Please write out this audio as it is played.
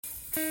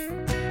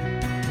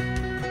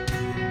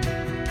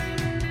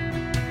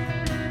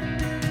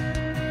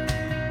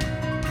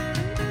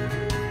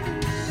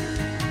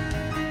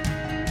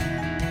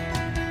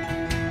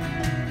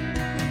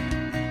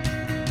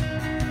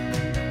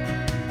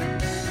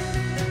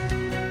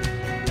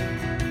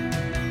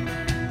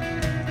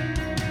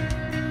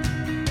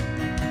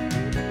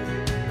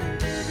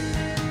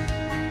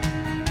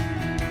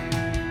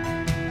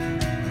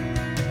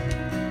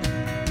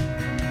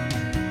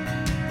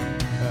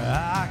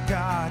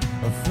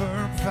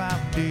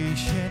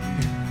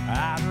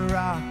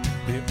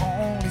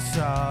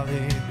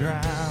Solid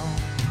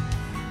ground,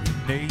 the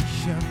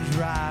nations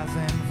rise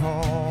and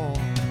fall.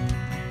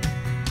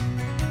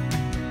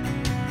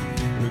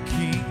 The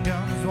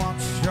kingdom's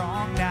once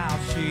strong, now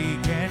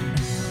shaken.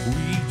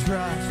 We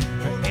trust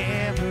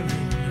forever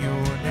in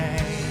your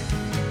name,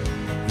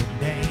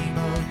 the name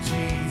of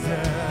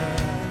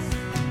Jesus.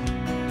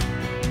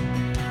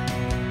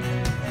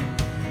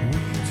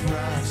 We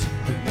trust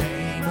the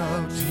name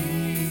of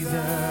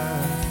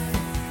Jesus,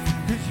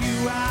 'cause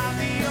you are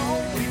the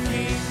only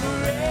King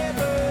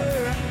forever.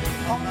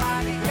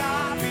 Almighty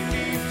God, we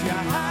lift you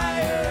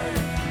higher.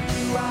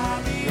 You are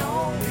the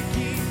only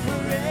King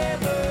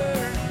forever,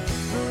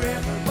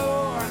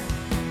 forevermore.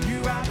 You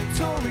are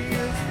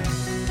victorious.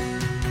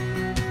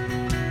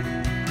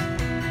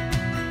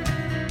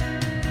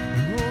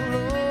 Oh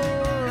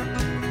Lord,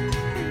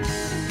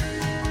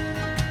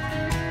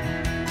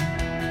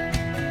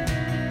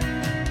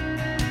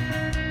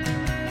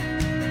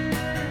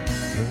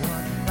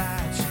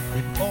 unmatched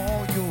in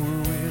all your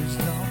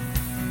wisdom,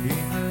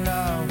 in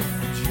love,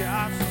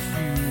 justice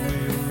you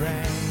will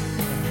reign.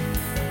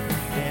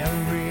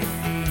 Every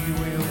knee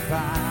will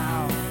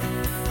bow.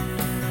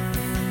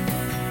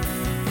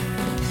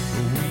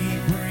 We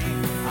bring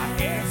our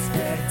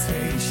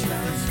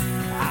expectations.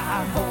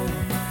 Our hope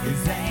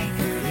is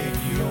anchored in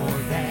your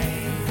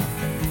name,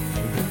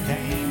 the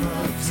name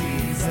of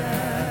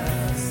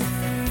Jesus.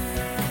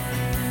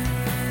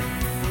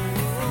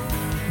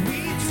 We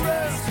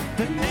trust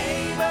the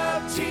name of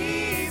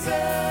Jesus,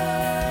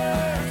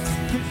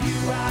 'cause you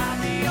are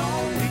the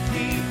only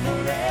King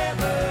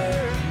forever.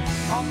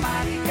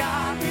 Almighty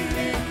God, we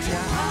lift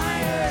you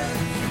higher.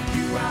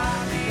 You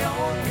are the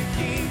only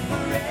King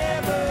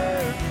forever,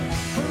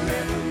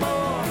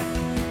 forevermore.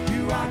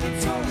 You are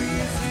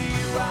victorious.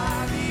 You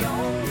are the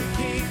only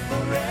King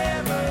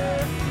forever.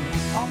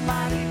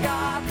 Almighty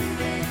God, we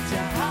lift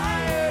you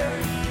higher.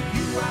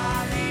 You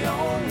are the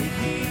only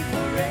King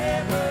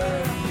forever,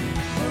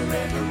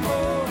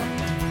 forevermore.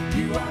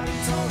 You are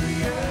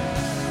victorious.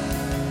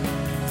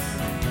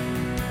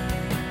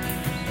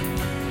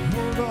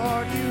 Oh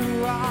Lord, you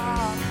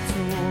are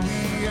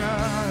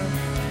victorious.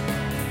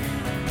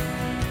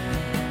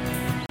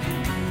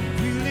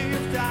 We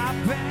lift our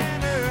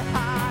banner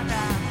high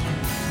now.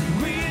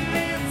 We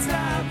lift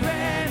our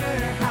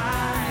banner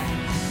high.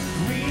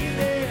 We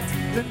lift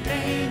the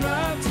name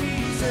of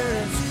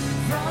Jesus.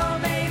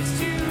 From age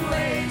to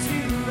age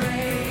you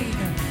reign.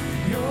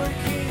 Your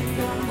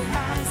kingdom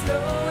has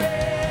no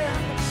end.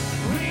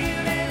 We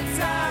lift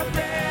our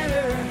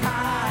banner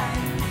high.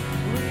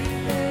 We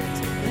lift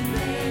the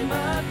name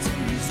of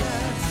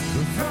Jesus.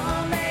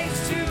 From age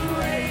to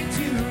age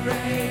you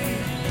reign.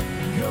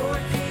 Your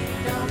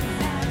kingdom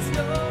has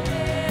no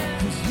end.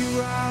 'Cause you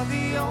are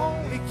the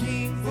only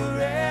King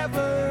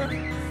forever.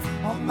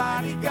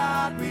 Almighty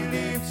God, we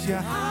lift you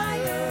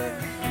higher.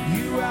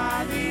 You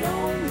are the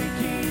only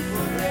King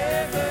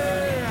forever,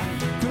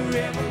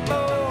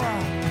 forevermore.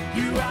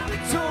 You are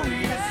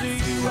victorious.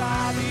 You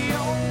are the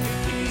only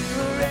King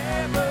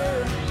forever.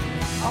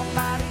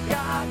 Almighty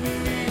God, we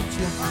lift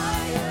you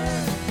higher.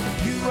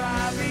 You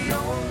are the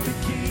only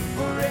King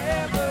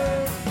forever,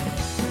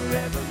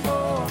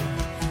 forevermore.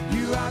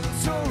 You are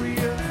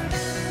victorious.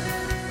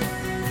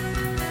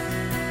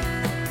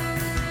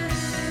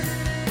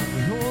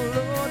 Oh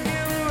Lord,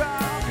 you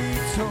are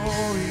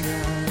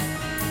victorious.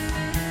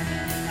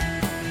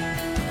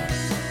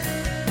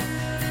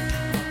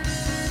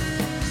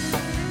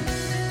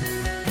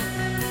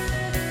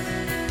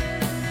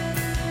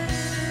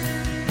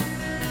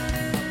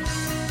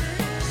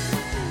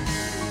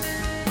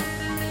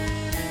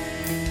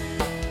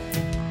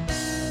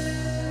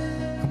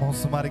 Come on,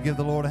 somebody give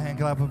the Lord a hand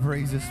clap of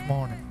praise this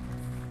morning.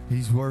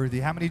 He's worthy.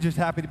 How many just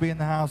happy to be in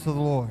the house of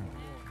the Lord?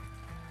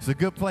 It's a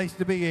good place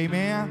to be,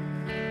 amen?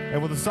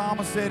 And what the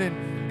psalmist said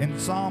in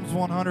Psalms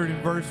 100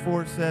 in verse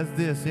 4, it says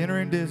this: enter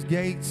into his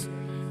gates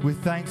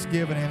with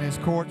thanksgiving and his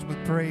courts with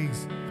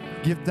praise.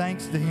 Give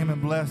thanks to him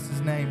and bless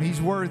his name.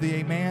 He's worthy,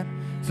 amen?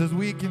 So as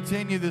we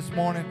continue this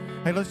morning,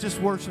 hey, let's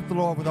just worship the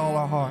Lord with all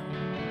our heart.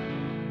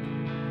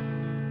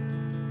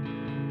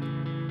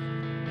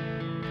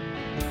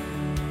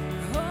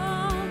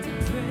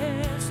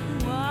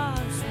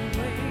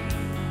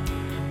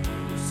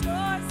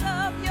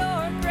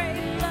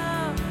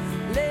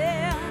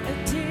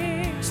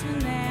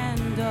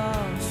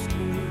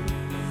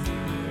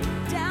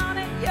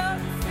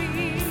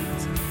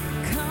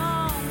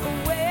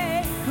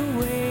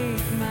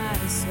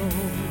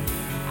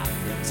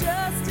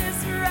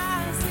 Justice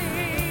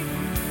rising,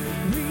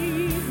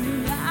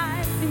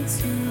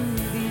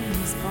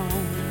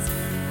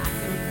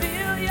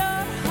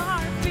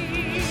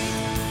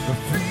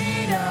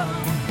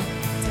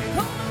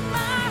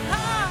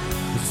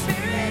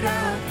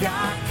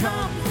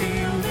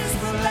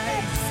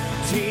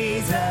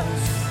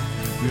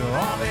 You're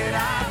all that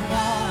I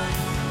want.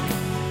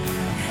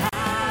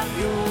 Have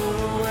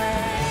your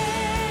way.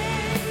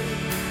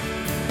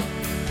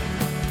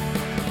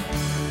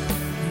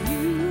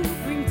 You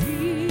bring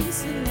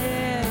peace in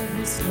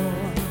every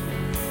storm.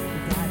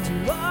 God, you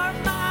are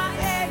my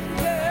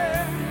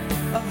anchor,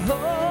 a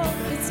hope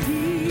that's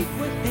deep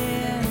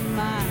within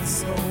my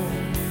soul.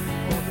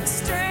 Oh, the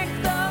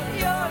strength of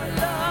your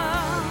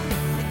love,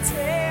 it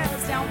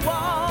tears down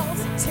walls,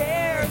 it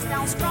tears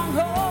down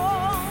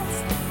strongholds.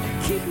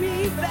 Keep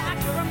me back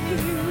from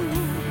you,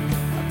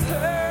 a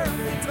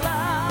perfect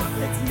love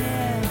that's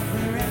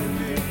never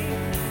ending,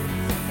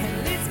 and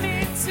leads me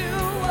to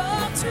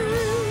all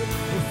truth,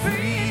 the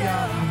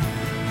freedom.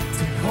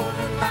 Take hold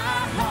of my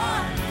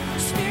heart,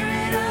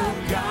 Spirit of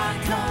God,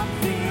 come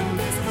fill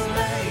this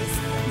place.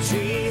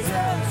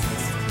 Jesus,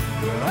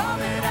 you're all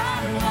that I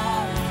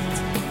want.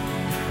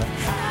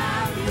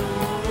 Have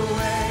your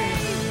way,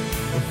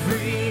 the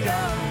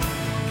freedom.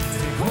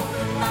 Take hold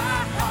of my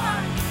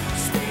heart,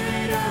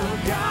 Spirit of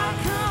God,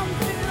 come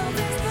fill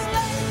this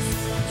place.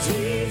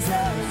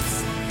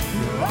 Jesus,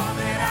 you're all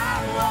that I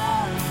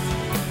want.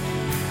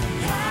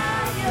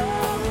 Have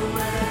your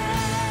way.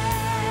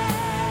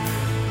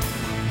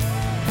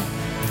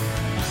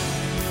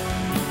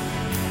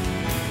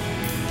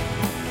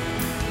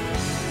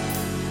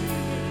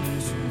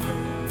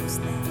 Knows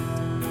that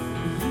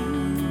you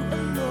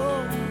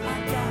alone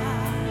are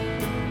God.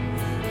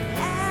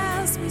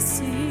 As we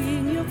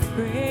sing your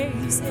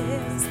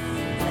praises,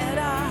 let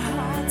our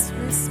hearts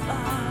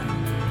respond.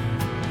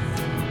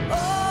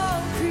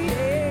 All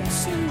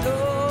creation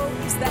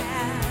knows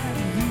that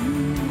you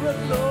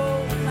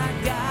alone are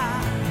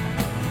God.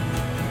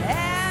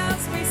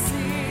 As we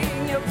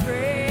sing your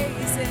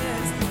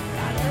praises,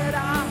 God, let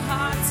our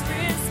hearts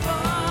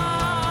respond.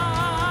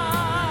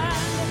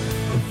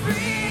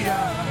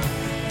 Freedom,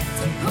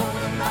 take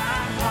hold of my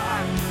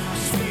heart.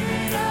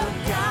 Spirit of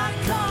God,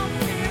 come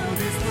fill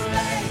this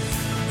place.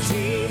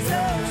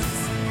 Jesus,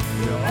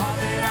 you're all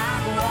that I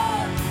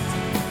want.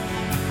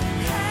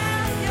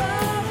 Have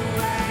your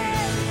way.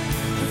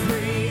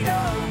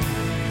 Freedom,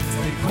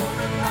 take hold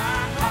of my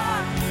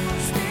heart.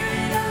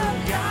 Spirit of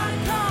God,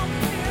 come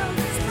fill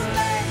this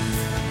place.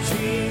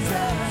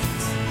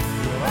 Jesus,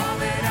 you're all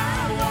that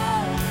I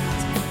want.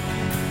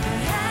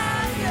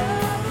 Have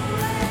your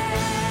way.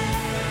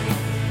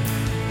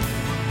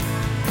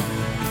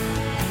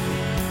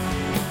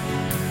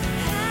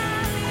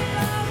 Have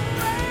your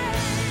way.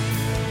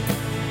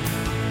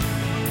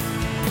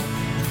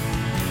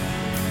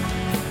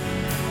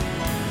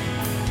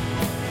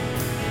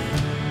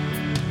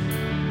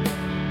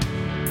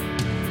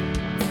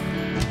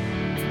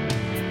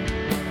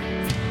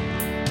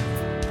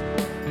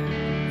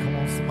 Come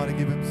on, somebody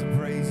give him some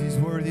praise. He's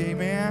worthy,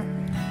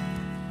 amen.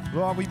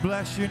 Lord, we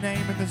bless your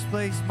name in this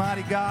place,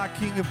 mighty God,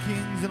 King of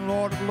kings and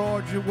Lord of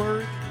lords, your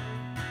word.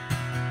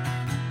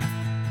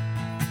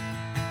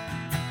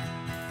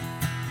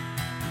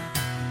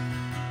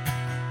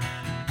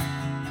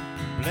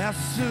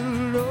 Bless the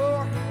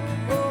Lord,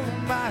 oh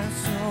my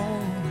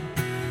soul,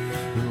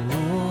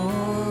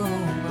 oh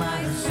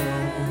my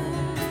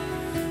soul,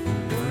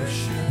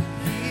 worship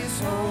his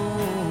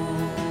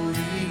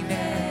holy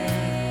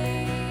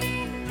name.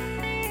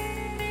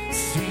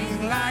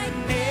 Sing like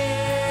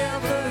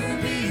never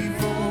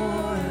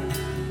before,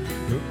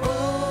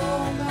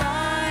 oh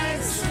my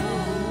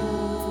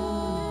soul,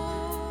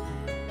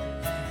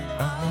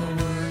 I'll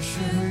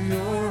worship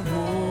your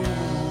holy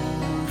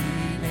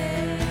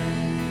name.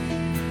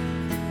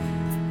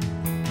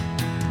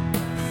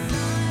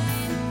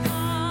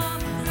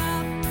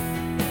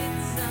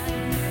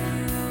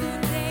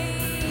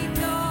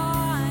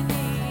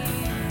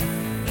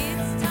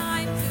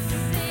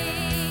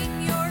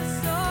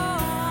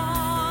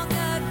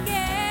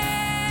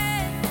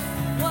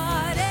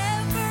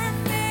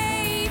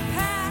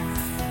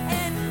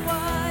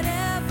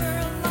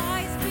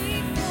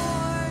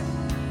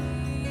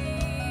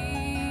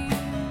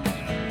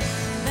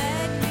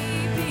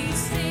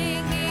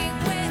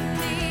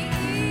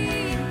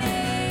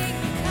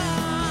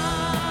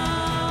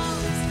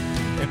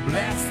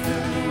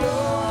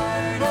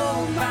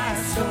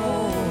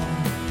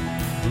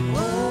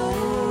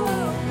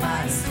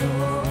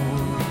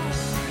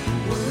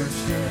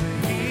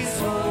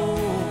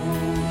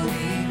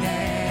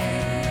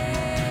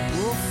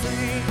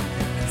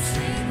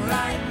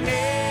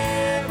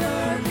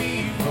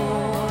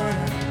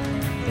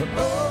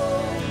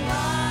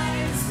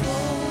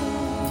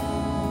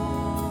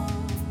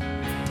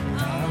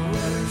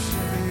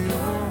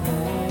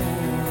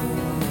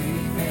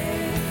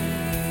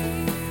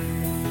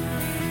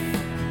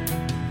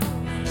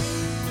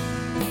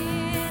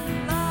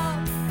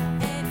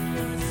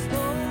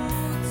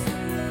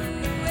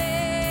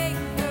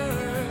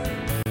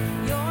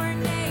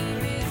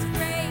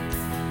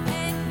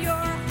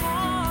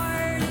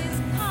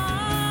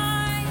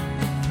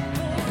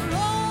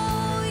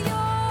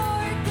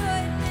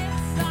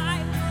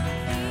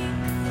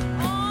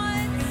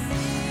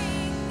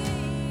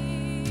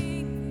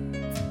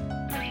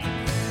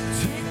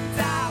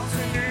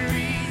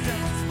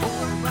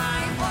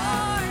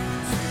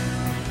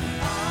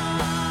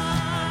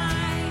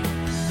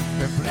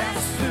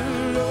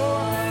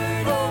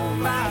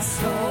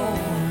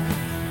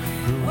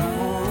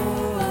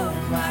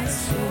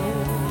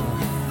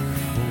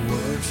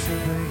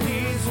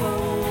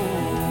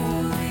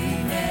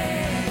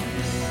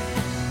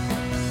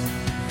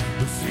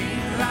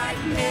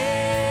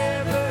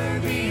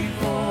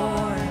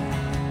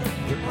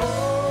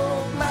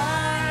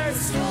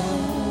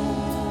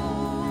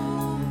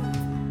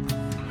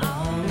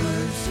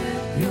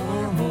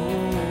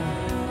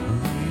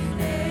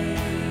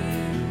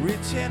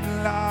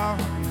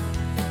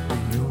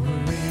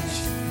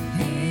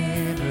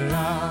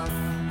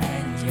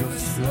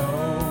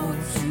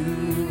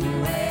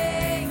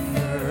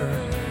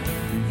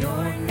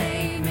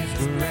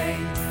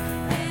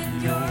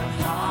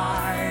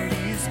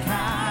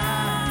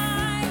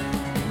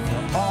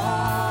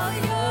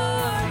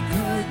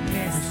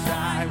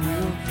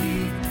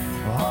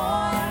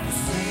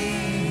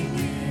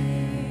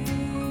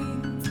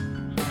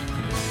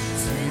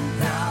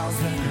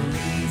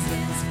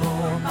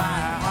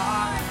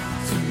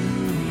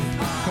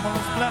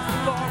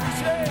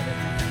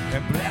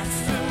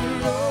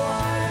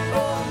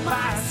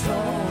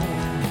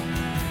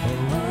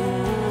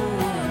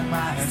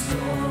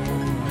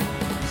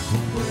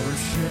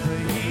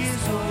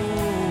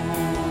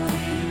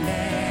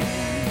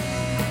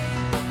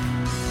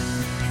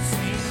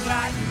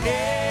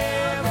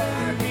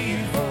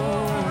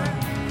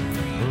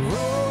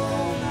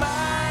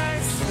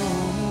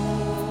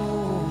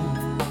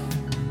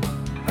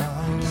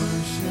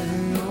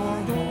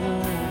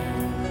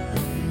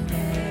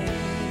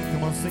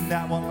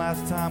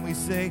 last time we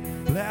say,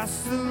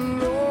 bless the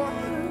Lord,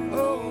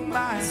 oh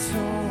my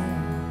soul.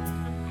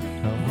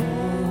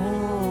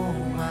 Oh,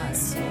 my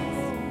soul.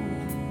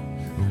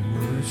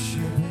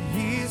 Worship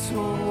his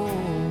holy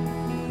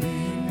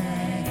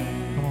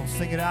name. Come on,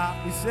 sing it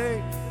out. We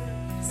say,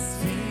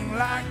 sing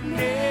like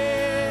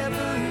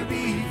never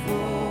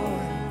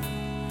before.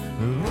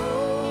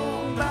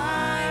 Oh,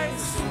 my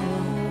soul,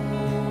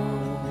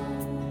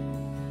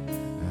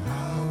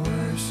 I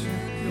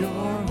worship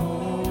your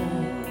holy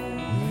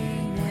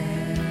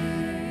name.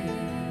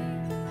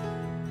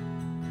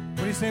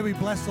 What do you say we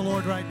bless the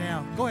Lord right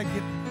now? Go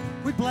ahead,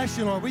 we bless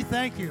you, Lord. We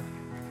thank you.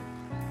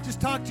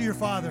 Just talk to your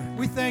Father.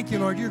 We thank you,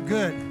 Lord. You're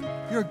good.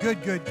 You're a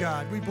good, good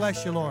God. We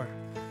bless you, Lord.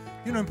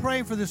 You know, I'm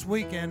praying for this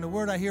weekend. The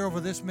word I hear over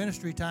this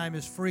ministry time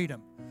is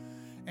freedom.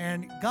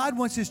 And God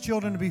wants his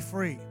children to be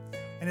free.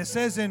 And it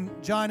says in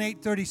John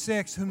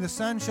 8:36, whom the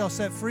Son shall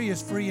set free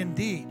is free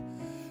indeed.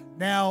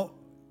 Now,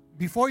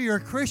 before you're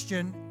a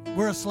Christian,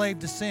 we're a slave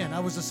to sin. I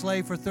was a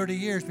slave for 30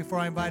 years before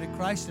I invited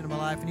Christ into my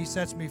life, and he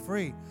sets me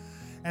free.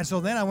 And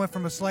so then I went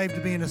from a slave to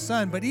being a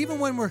son. But even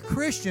when we're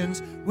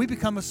Christians, we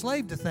become a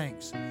slave to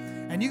things.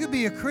 And you could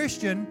be a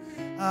Christian,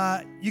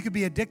 you could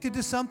be addicted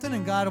to something,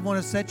 and God will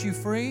want to set you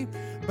free.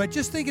 But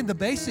just thinking the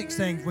basic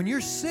things, when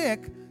you're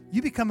sick,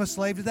 you become a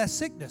slave to that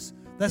sickness.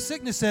 That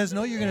sickness says,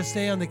 no, you're going to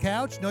stay on the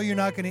couch. No, you're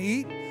not going to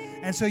eat.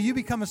 And so you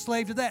become a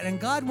slave to that. And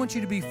God wants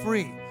you to be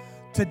free.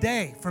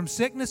 Today, from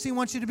sickness, he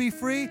wants you to be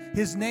free.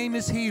 His name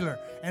is Healer.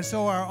 And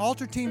so our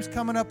altar team's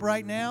coming up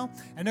right now,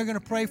 and they're going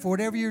to pray for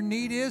whatever your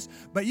need is.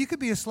 But you could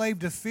be a slave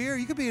to fear.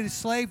 You could be a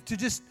slave to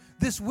just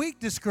this week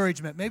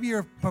discouragement. Maybe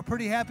you're a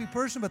pretty happy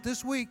person, but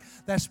this week,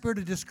 that spirit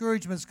of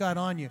discouragement's got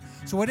on you.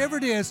 So whatever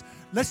it is,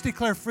 let's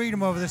declare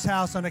freedom over this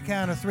house on the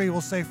count of three.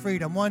 We'll say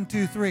freedom. 1,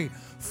 2, 3.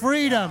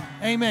 Freedom.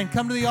 Amen.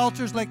 Come to the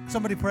altars. Let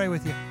somebody pray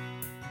with you.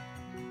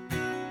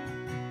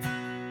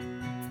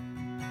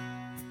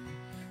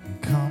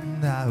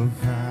 Come thou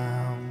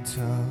fount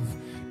of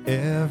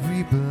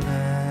every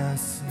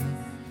blessing,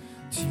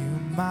 to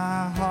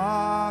my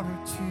heart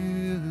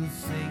to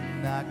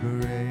sing thy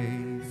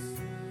grace.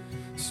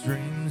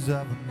 Streams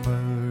of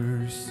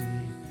mercy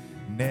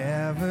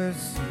never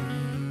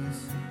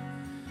cease,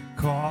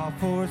 call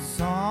for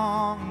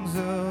songs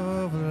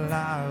of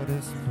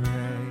loudest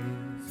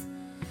praise.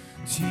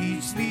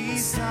 Teach me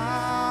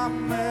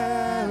some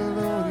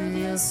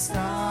melodious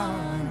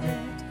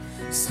sonnet,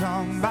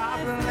 sung by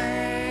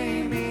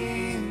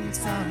flaming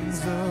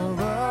tongues of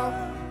love.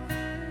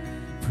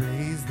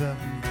 Praise the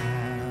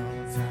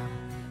mountain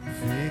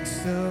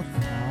fixed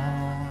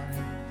upon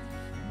it,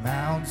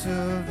 mount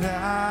of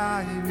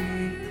thy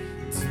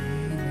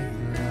redeeming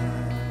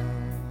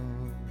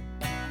love.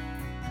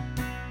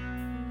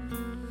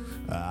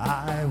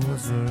 I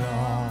was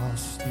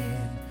lost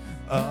in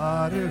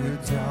utter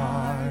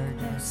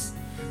darkness,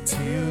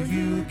 till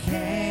you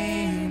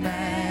came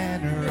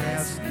and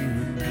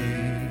rescued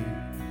me.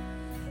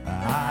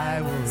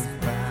 I was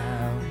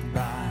bound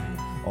by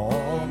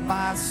all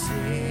my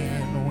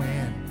sin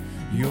when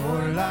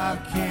your love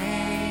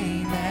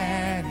came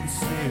and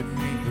set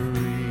me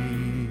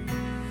free.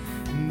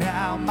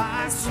 Now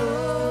my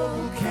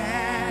soul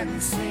can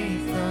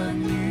sing a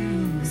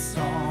new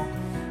song.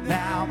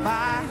 Now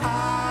my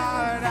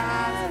heart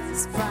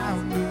has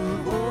found a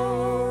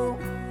home.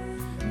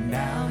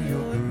 Now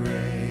your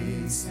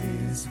grace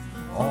is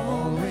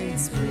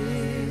always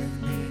with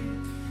me,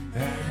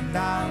 and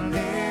I'll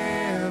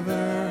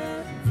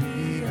never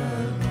be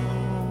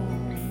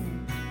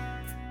alone.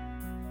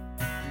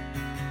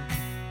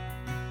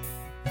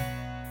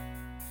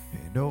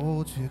 And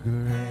oh, to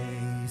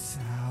grace,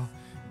 how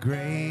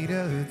great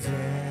a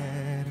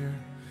debtor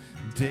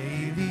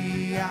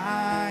daily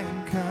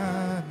I'm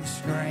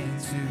constrained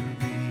to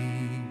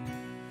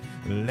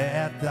be.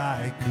 Let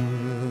thy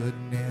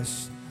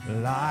goodness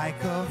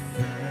like a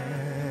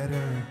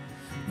fetter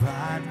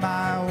bind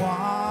my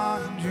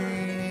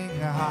wandering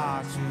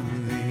heart to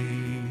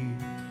thee.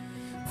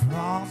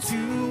 Prompt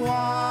to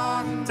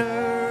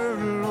wander,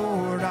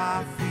 Lord,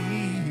 I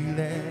feel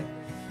it.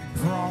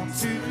 Prompt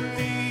to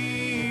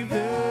leave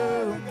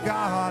the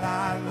God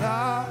I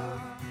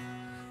love.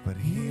 But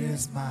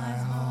here's my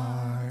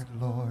heart,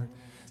 Lord,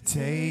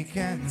 take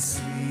and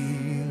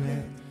seal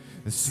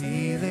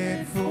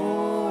it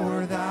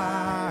for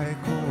thy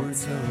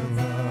courts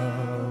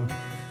above.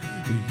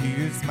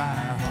 Here's my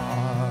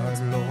heart,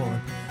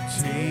 Lord,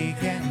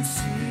 take and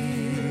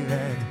seal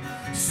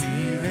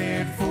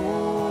it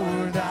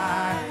for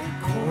thy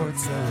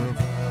courts above.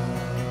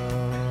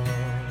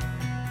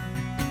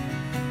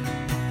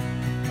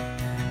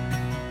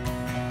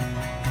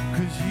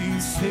 'Cause you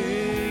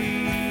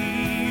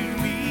saved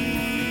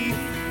me,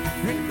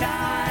 and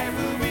I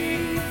will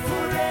be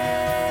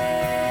forever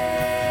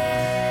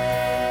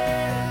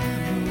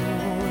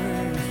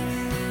yours.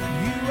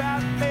 You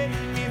have made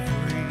me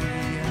free,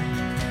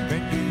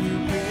 and you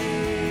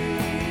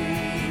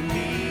made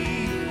me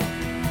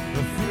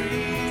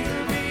free to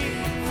be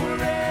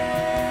forever.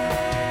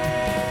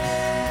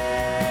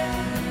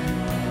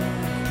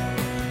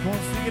 Come on,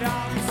 sing it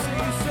out. Say,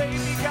 you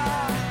saved me,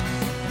 God.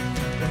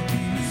 And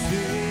you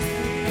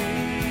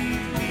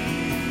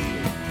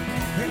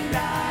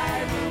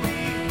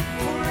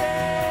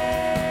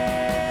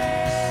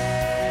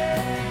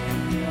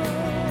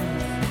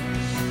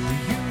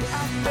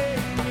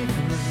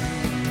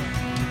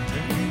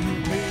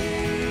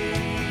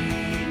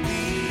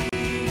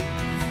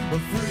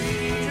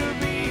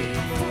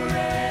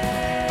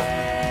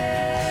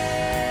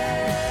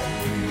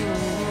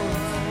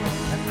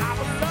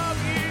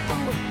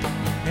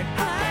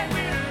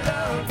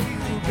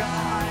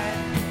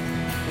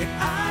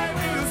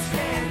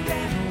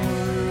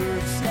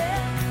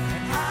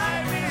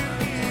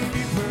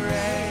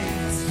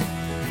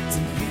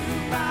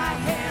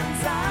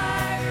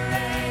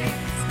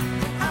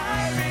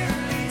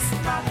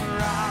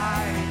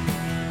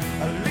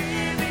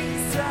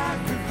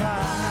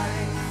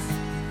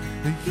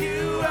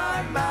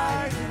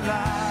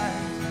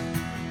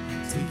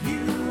To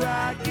you I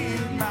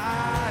give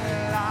my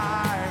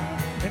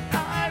life, and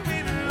I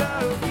will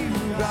love you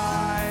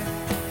right,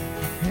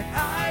 and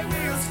I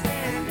will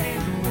stand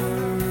in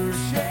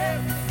worship,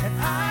 and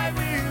I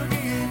will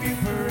give you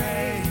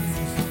praise.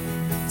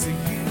 To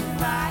you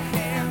my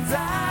hands I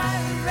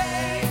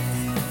raise,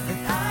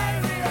 and I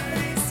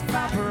release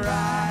my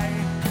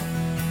pride,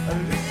 a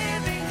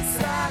living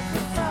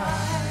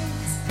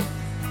sacrifice.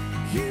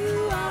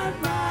 You are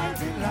my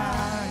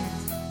delight.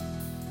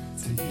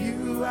 To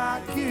you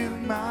I give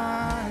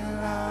my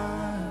life.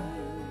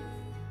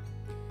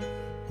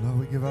 Lord,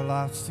 we give our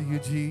lives to you,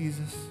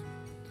 Jesus.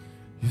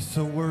 You're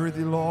so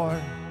worthy,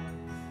 Lord.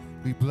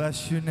 We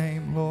bless your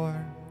name,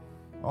 Lord.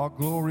 All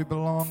glory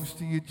belongs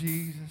to you,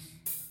 Jesus.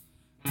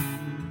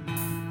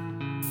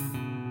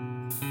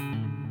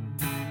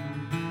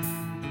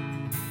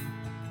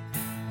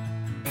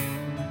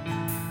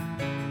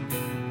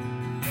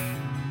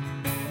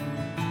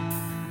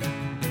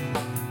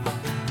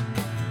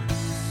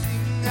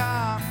 Sing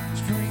our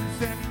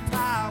strength and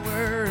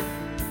power,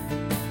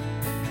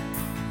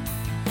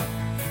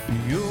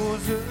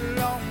 yours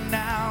alone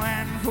now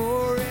and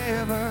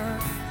forever.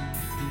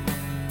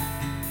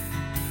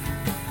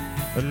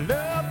 A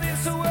love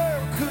this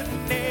world could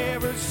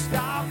never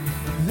stop.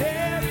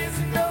 There is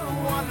no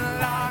one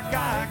like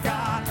our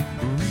God,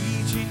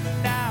 reaching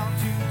down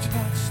to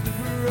touch the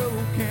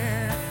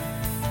broken.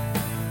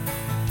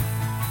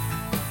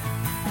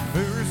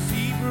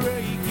 Mercy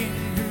breaking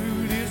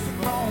through this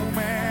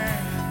moment.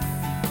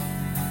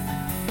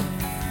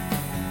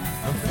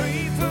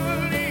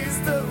 Faithful is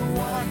the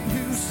one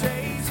who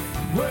saves,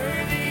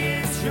 worthy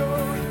is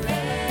your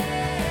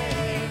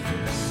name.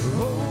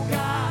 Oh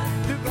God,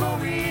 the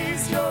glory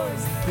is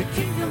yours, the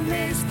kingdom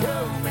is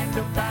come and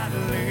the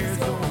battle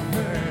is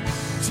over.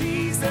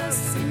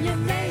 Jesus, in your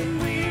name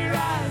we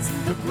rise,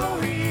 the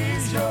glory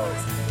is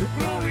yours, the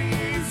glory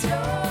is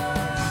yours.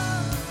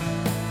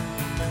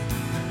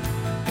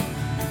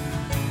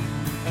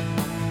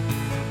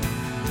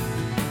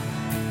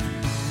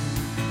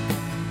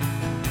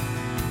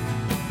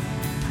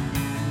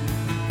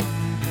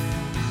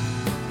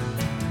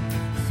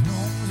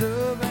 Thrones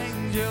of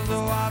angels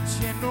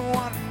watch and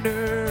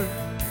wonder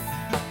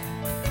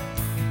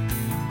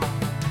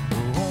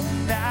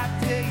on that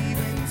day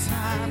when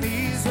time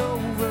is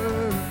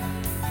over.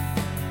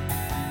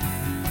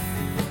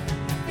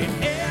 In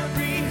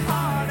every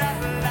heart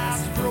at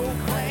last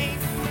proclaim,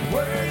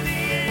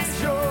 worthy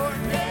is your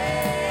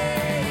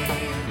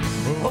name.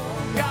 Oh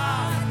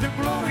God, the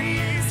glory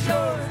is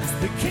yours,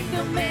 the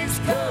kingdom is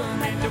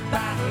come and the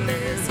battle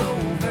is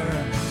over.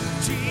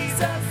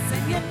 Jesus,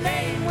 in your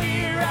name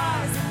we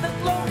rise, the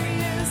glory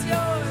is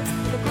yours,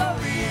 the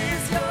glory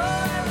is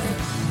yours.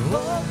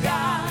 Oh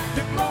God,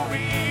 the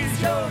glory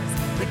is yours,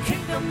 the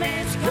kingdom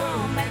is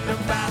come and the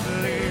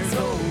battle is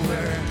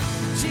over.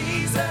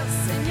 Jesus,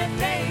 in your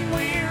name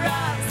we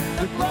rise,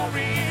 the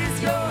glory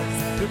is yours,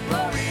 the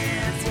glory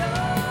is yours.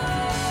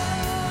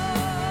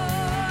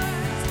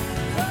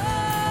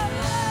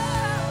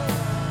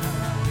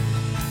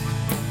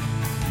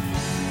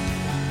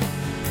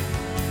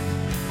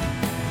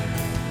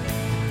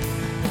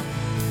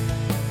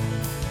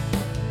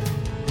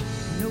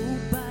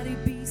 Nobody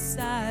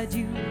beside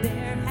you,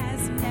 there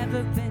has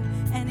never been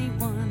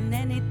anyone,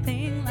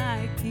 anything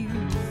like you.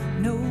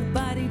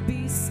 Nobody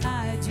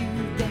beside you,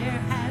 there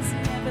has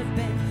never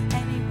been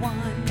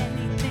anyone,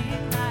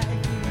 anything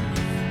like you.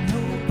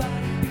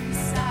 Nobody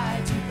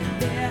beside you,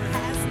 there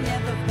has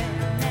never been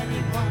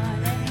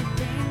anyone,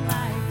 anything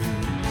like you.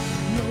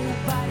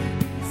 Nobody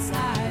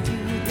beside you,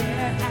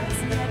 there has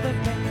never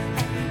been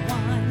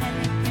anyone,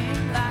 anything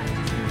like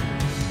you.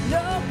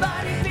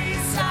 Nobody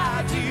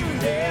beside you,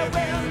 there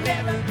will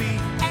never be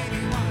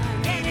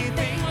anyone,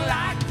 anything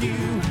like you.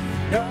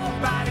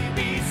 Nobody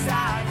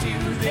beside you,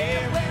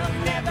 there will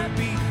never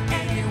be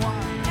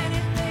anyone,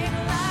 anything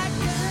like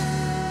you.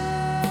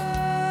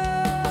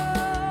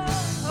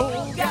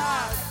 Oh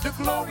God, the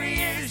glory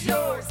is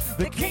yours,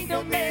 the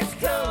kingdom is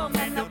come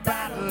and the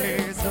battle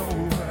is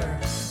over.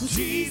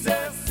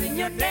 Jesus, in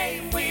your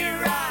name we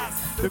rise,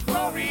 the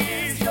glory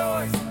is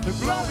yours, the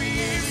glory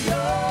is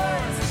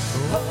yours.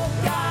 Oh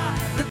God,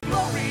 the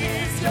glory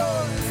is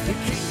yours, the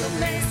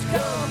kingdom is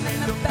come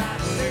and the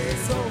battle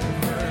is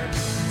over.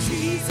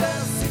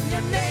 Jesus, in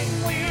your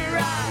name we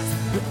rise,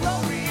 the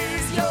glory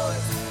is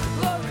yours, the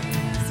glory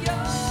is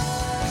yours.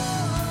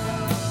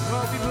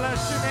 Lord, we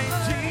bless your name,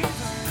 Jesus.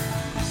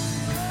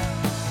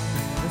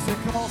 Listen,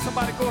 come on,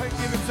 somebody go ahead and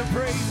give him some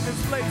praise in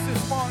this place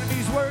this morning.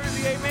 He's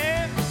worthy,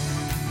 amen.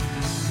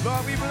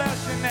 Lord, we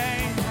bless your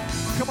name.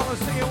 Come on,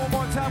 let's sing it one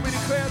more time. We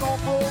declare all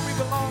glory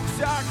belongs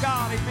to our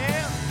God,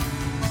 amen.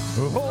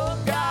 Oh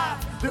God,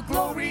 the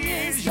glory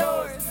is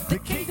yours, the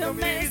kingdom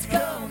is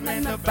come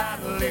and the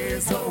battle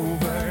is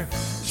over.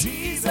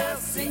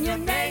 Jesus, in your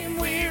name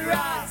we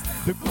rise,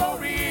 the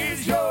glory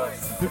is yours,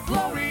 the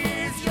glory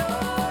is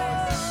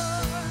yours.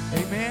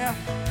 Amen.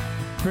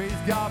 Praise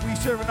God, we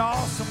serve an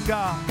awesome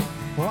God.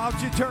 Well, why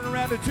don't you turn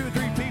around to 2 or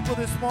 3 people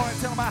this morning,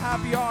 tell them how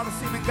happy you are to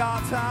see them in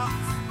God's house.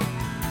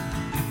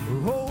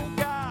 Oh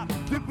God,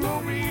 the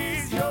glory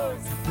is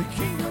yours. The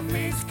kingdom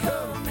is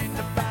come and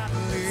the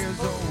battle is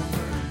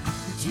over.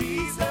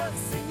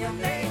 Jesus, in your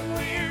name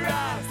we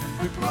rise.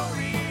 The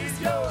glory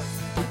is yours.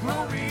 The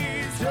glory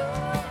is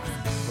yours.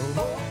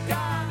 Oh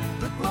God,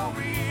 the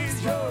glory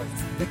is yours.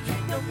 The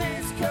kingdom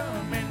is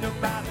come and the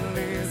battle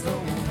is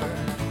over.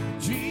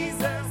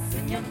 Jesus,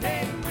 in your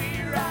name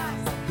we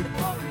rise. The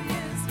glory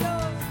is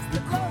yours. The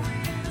glory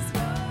is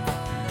yours.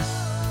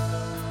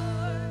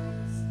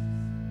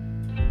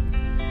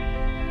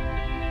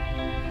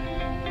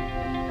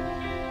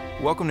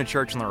 Welcome to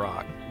Church on the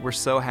Rock. We're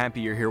so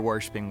happy you're here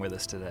worshiping with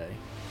us today.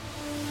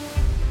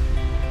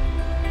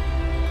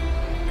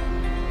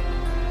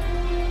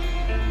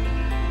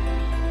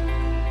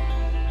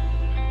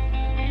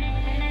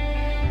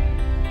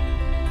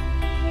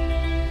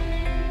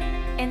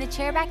 In the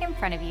chair back in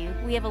front of you,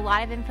 we have a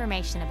lot of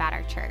information about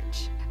our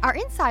church. Our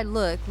inside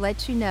look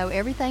lets you know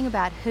everything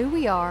about who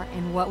we are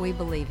and what we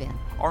believe in.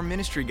 Our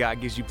ministry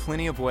guide gives you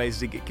plenty of ways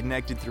to get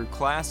connected through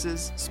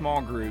classes, small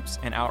groups,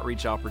 and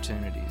outreach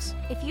opportunities.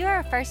 If you are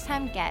a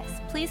first-time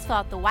guest, please fill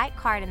out the white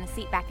card in the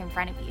seat back in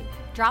front of you.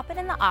 Drop it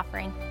in the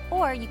offering,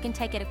 or you can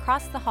take it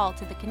across the hall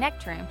to the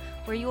Connect room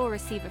where you will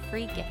receive a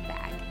free gift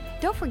bag.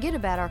 Don't forget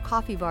about our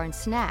coffee bar and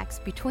snacks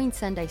between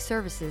Sunday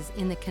services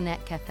in the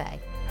Connect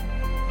Cafe.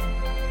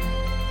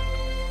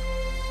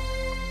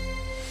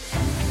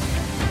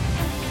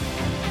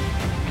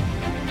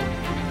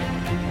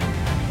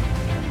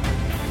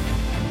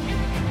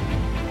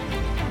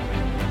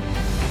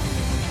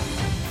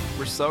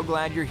 We're so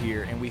glad you're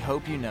here, and we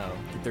hope you know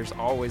that there's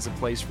always a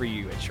place for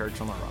you at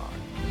Church on the Rock.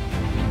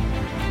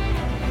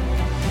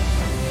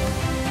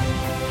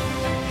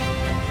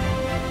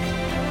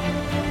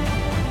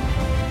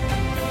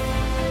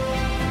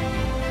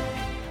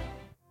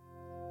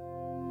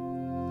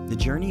 The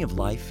journey of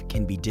life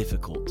can be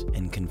difficult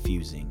and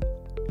confusing.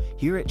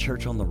 Here at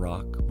Church on the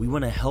Rock, we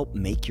want to help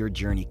make your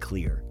journey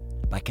clear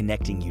by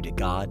connecting you to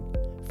God,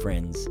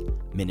 friends,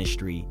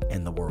 ministry,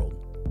 and the world.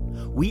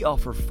 We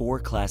offer 4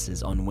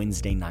 classes on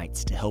Wednesday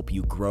nights to help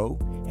you grow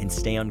and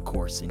stay on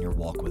course in your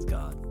walk with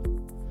God.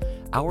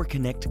 Our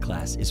Connect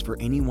class is for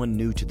anyone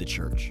new to the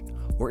church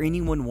or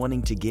anyone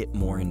wanting to get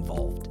more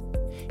involved.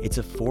 It's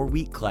a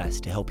 4-week class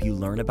to help you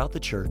learn about the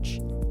church,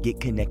 get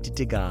connected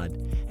to God,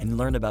 and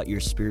learn about your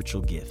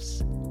spiritual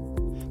gifts.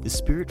 The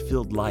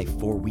Spirit-Filled Life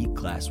 4-week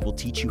class will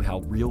teach you how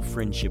real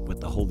friendship with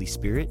the Holy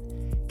Spirit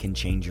can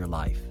change your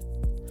life.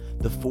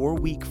 The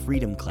 4-week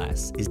Freedom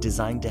class is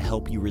designed to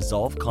help you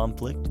resolve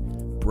conflict,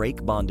 break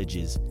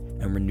bondages,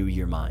 and renew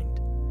your mind.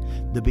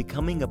 The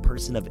Becoming a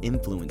Person of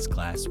Influence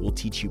class will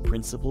teach you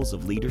principles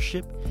of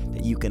leadership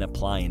that you can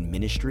apply in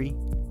ministry,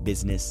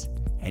 business,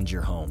 and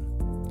your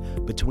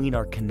home. Between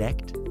our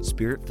Connect,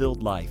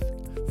 Spirit-Filled Life,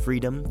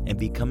 Freedom, and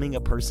Becoming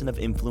a Person of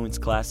Influence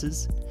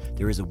classes,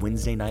 there is a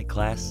Wednesday night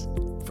class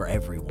for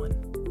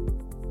everyone.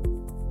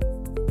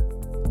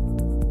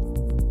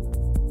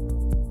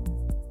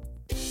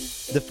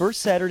 The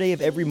first Saturday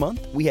of every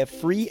month, we have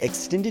free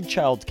extended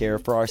childcare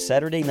for our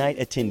Saturday night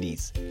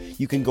attendees.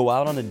 You can go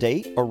out on a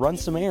date or run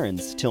some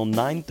errands till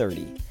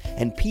 9:30,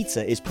 and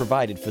pizza is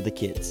provided for the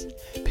kids.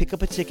 Pick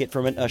up a ticket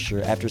from an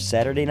usher after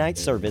Saturday night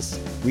service,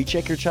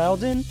 recheck your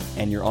child in,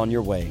 and you're on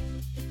your way.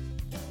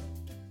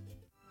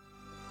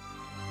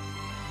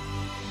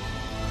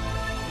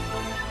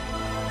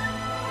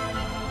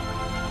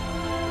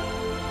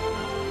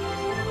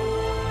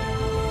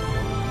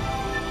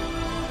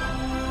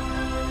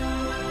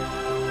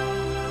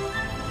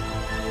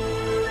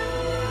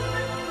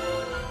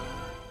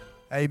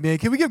 Amen.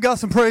 Can we give God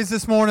some praise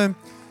this morning?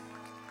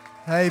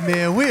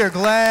 Amen. We are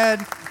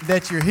glad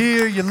that you're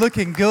here. You're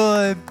looking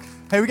good.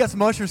 Hey, we got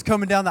some ushers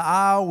coming down the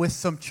aisle with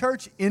some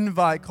church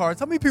invite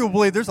cards. How many people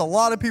believe there's a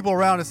lot of people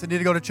around us that need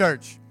to go to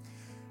church?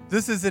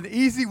 This is an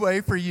easy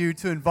way for you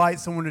to invite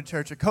someone to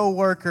church, a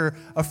coworker,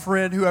 a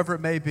friend, whoever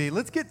it may be.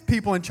 Let's get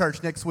people in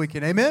church next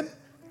weekend. Amen?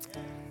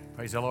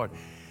 Praise the Lord.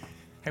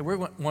 Hey, we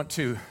want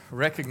to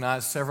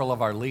recognize several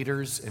of our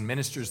leaders and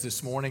ministers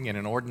this morning in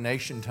an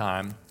ordination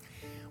time.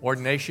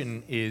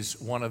 Ordination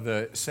is one of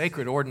the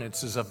sacred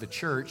ordinances of the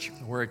church,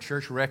 where a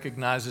church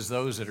recognizes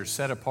those that are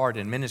set apart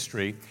in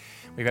ministry.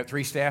 We've got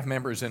 3 staff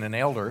members and an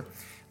elder,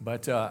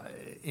 but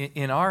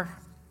in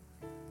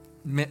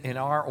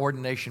our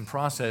ordination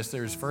process,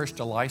 there's first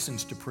a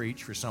license to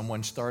preach for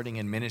someone starting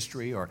in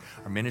ministry or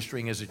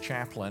ministering as a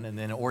chaplain, and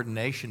then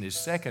ordination is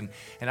second.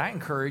 And I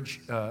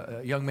encourage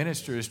young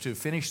ministers to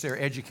finish their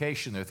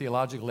education, their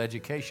theological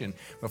education,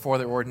 before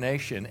their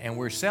ordination. And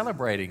we're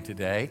celebrating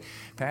today.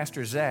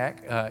 Pastor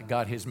Zach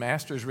got his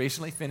master's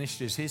recently, finished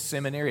his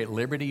seminary at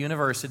Liberty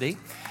University,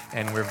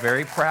 and we're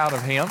very proud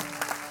of him.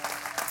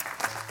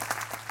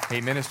 He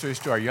ministers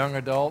to our young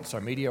adults,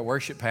 our media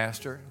worship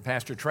pastor.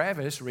 Pastor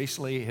Travis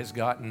recently has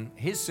gotten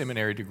his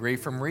seminary degree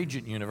from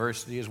Regent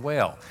University as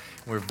well.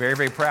 We're very,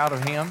 very proud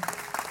of him,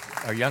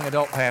 our young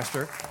adult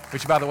pastor,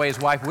 which, by the way, his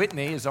wife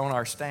Whitney is on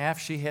our staff.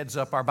 She heads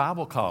up our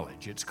Bible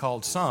college. It's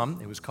called SUM.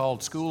 It was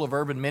called School of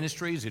Urban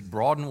Ministries. It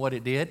broadened what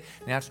it did.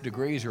 Now its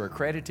degrees are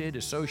accredited,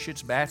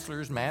 associate's,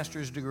 bachelor's,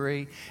 master's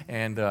degree,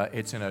 and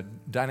it's in a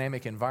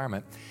dynamic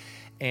environment.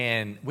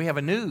 And we have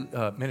a new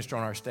minister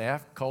on our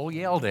staff, Cole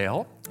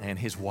Yeldale, and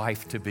his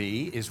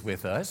wife-to-be is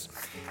with us.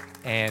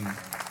 And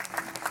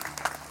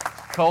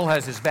Cole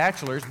has his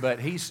bachelor's, but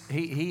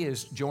he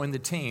has joined the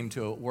team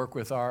to work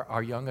with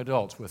our young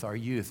adults, with our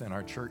youth in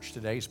our church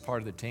today. He's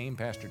part of the team.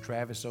 Pastor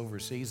Travis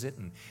oversees it,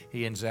 and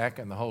he and Zach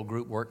and the whole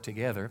group work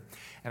together.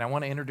 And I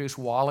want to introduce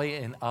Wally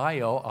and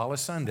Io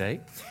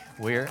Alasunde.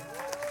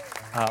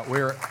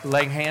 We're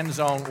laying hands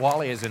on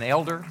Wally as an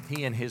elder.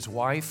 He and his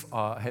wife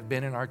have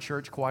been in our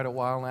church quite a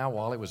while now.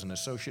 Wally was an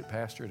associate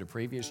pastor at a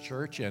previous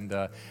church and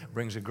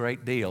brings a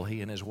great deal,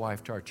 he and his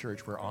wife, to our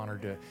church. We're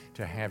honored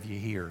to have you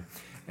here.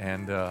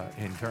 And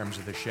in terms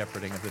of the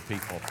shepherding of the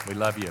people, we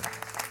love you.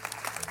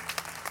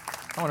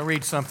 I want to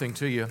read something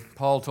to you.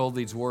 Paul told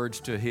these words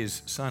to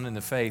his son in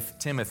the faith,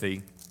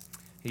 Timothy.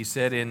 He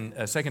said in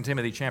 2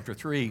 Timothy chapter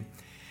 3,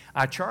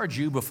 I charge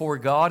you before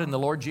God and the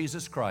Lord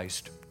Jesus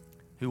Christ,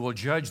 who will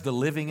judge the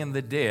living and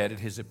the dead at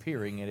his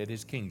appearing and at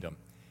his kingdom.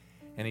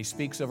 And he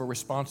speaks of a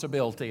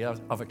responsibility,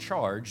 of a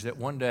charge that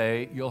one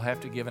day you'll have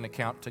to give an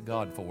account to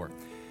God for.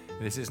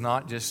 This is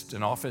not just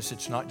an office,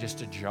 it's not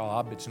just a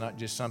job, it's not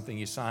just something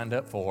you signed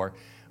up for,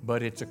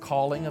 but it's a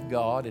calling of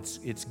God, it's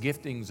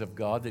giftings of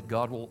God that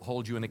God will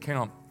hold you in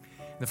account.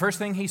 The first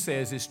thing he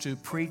says is to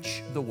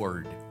preach the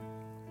word.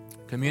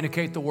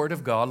 Communicate the word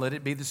of God, let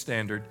it be the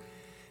standard.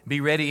 Be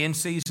ready in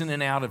season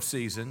and out of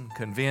season,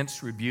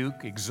 convince,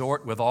 rebuke,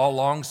 exhort with all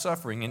long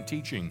suffering and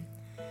teaching.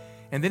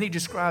 And then he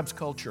describes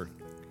culture.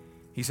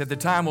 He said, the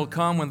time will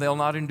come when they'll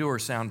not endure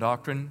sound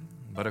doctrine,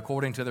 but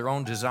according to their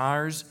own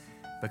desires,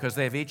 because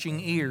they have itching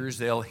ears,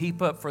 they'll heap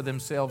up for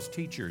themselves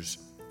teachers,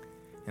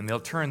 and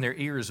they'll turn their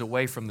ears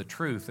away from the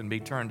truth and be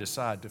turned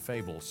aside to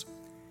fables.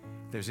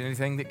 If there's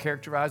anything that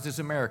characterizes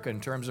America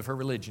in terms of her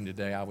religion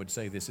today, I would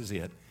say this is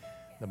it.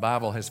 The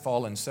Bible has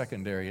fallen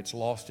secondary. It's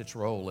lost its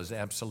role as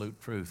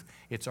absolute truth.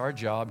 It's our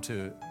job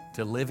to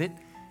live it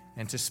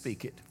and to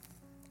speak it.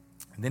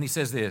 And then he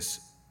says this,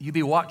 you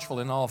be watchful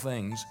in all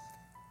things,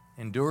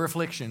 endure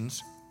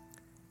afflictions,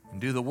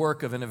 and do the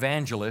work of an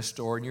evangelist,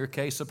 or in your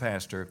case, a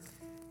pastor,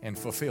 and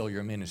fulfill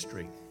your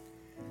ministry.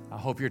 I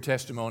hope your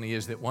testimony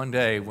is that one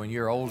day when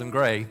you're old and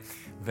gray,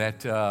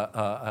 that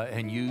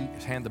and you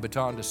hand the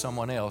baton to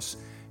someone else,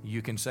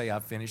 you can say,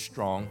 I've finished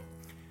strong.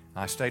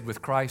 I stayed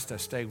with Christ. I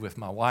stayed with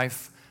my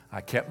wife. I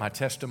kept my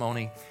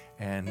testimony,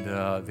 and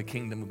the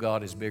kingdom of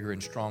God is bigger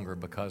and stronger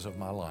because of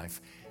my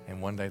life.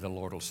 And one day the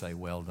Lord will say,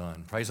 well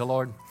done. Praise the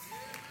Lord.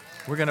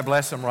 We're going to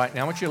bless them right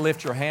now. I want you to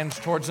lift your hands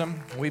towards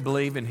them. We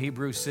believe in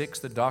Hebrews 6,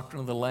 the doctrine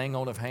of the laying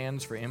on of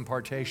hands for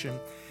impartation.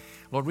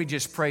 Lord, we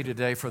just pray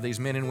today for these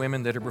men and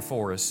women that are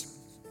before us.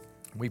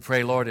 We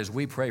pray, Lord, as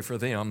we pray for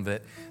them,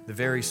 that the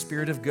very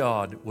Spirit of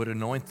God would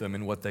anoint them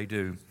in what they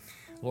do.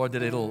 Lord,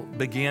 that it'll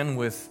begin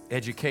with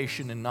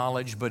education and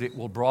knowledge, but it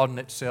will broaden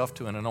itself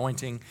to an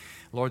anointing.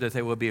 Lord, that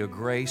there will be a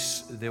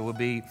grace, there will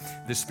be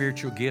the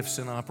spiritual gifts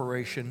in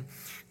operation.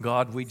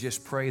 God, we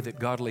just pray that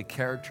godly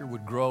character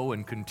would grow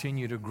and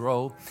continue to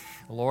grow.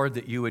 Lord,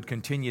 that you would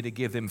continue to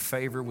give them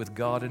favor with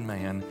God and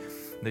man,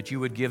 that you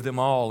would give them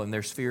all in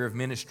their sphere of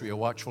ministry a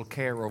watchful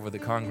care over the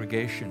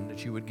congregation,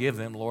 that you would give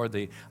them, Lord,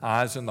 the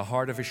eyes and the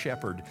heart of a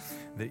shepherd,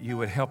 that you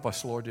would help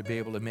us, Lord, to be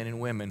able to men and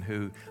women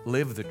who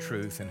live the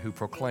truth and who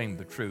proclaim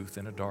the truth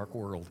in a dark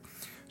world.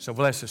 So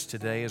bless us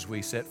today as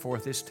we set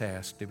forth this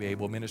task to be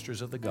able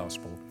ministers of the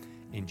gospel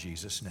in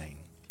Jesus' name.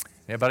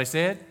 Everybody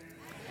said?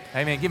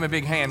 Amen. Give me a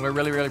big hand. We're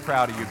really, really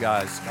proud of you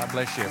guys. God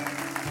bless you.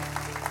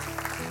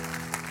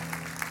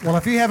 Well,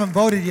 if you haven't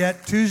voted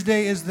yet,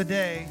 Tuesday is the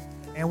day.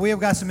 And we have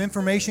got some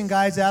information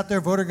guides out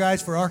there, voter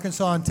guides for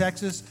Arkansas and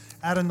Texas,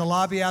 out in the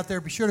lobby out there.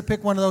 Be sure to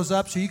pick one of those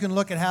up so you can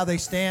look at how they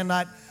stand,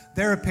 not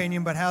their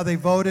opinion, but how they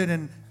voted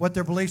and what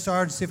their beliefs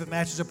are, and see if it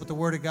matches up with the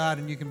Word of God,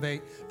 and you can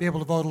be able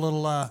to vote a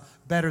little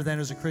better than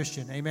as a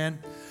Christian. Amen.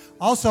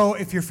 Also,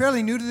 if you're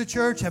fairly new to the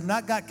church, have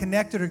not got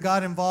connected or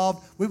got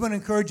involved, we want to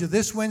encourage you.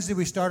 This Wednesday,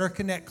 we start our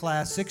Connect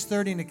class,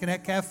 6:30 in the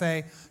Connect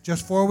Cafe,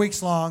 just 4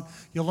 weeks long.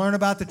 You'll learn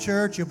about the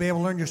church. You'll be able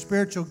to learn your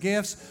spiritual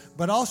gifts.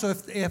 But also,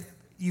 if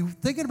you're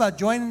thinking about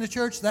joining the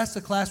church, that's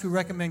the class we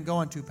recommend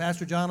going to.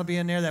 Pastor John will be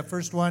in there, that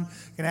first one.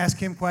 You can ask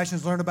him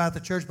questions, learn about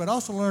the church, but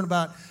also learn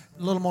about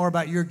a little more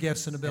about your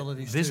gifts and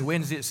abilities. This too.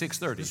 Wednesday at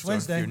 6:30. This so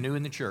Wednesday. If you're new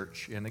in the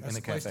church, in the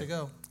cafe. Place to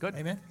go. Good.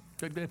 Amen.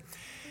 Good.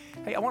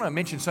 Hey, I want to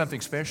mention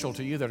something special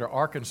to you that are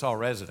Arkansas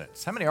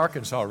residents. How many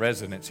Arkansas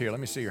residents here? Let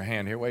me see your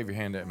hand here. Wave your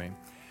hand at me.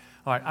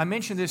 All right, I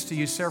mentioned this to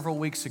you several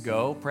weeks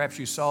ago. Perhaps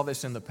you saw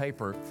this in the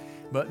paper.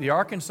 But the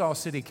Arkansas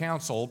City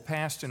Council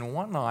passed in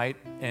one night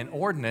an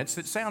ordinance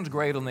that sounds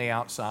great on the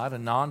outside, a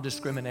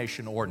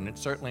non-discrimination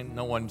ordinance. Certainly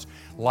no one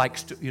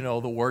likes to,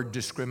 the word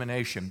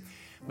discrimination.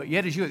 But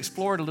yet as you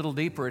explore it a little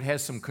deeper, it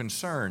has some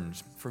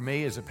concerns. For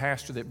me, as a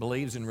pastor that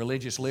believes in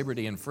religious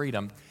liberty and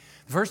freedom,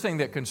 the first thing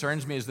that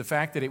concerns me is the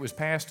fact that it was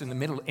passed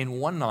in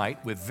one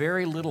night with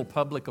very little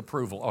public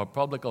approval or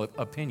public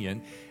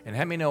opinion. And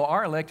how many know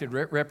our elected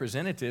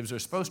representatives are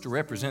supposed to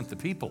represent the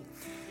people?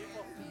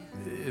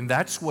 And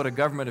that's what a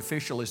government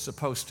official is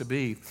supposed to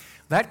be.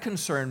 That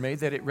concerned me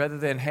that rather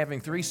than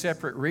having 3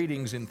 separate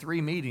readings in 3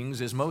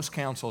 meetings, as most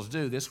councils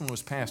do, this one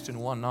was passed in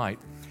one night.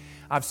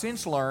 I've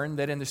since learned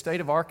that in the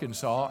state of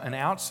Arkansas, an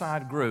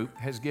outside group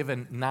has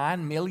given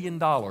 $9 million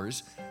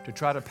to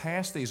try to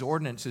pass these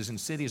ordinances in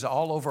cities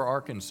all over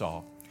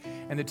Arkansas.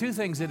 And the 2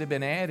 things that have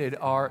been added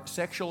are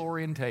sexual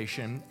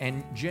orientation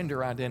and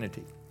gender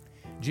identity.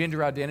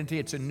 Gender identity,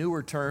 it's a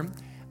newer term.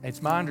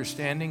 It's my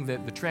understanding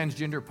that the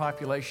transgender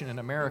population in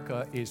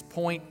America is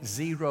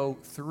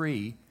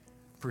 0.03%,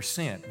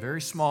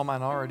 very small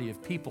minority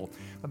of people.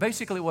 But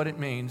basically what it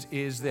means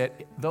is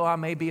that though I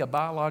may be a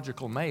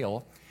biological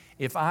male,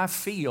 if I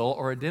feel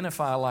or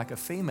identify like a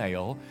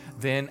female,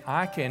 then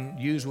I can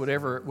use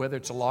whatever, whether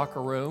it's a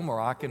locker room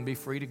or I can be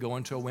free to go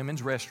into a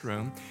women's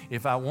restroom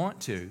if I want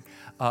to.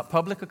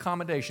 Public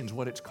accommodation is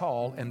what it's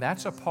called, and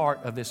that's a part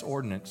of this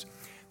ordinance.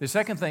 The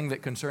second thing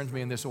that concerns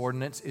me in this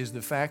ordinance is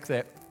the fact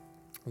that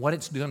what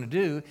it's going to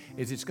do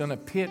is it's going to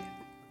pit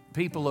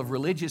people of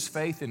religious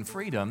faith and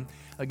freedom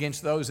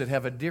against those that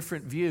have a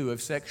different view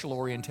of sexual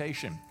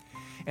orientation.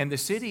 And the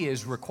city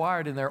is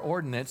required in their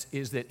ordinance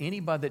is that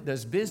anybody that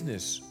does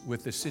business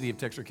with the city of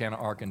Texarkana,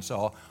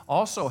 Arkansas,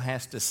 also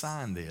has to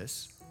sign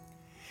this.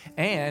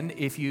 And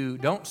if you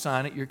don't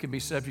sign it, you can be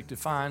subject to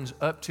fines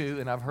up to,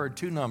 and I've heard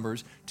 2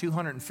 numbers,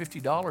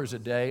 $250 a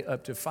day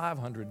up to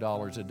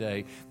 $500 a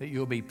day, that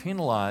you'll be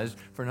penalized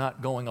for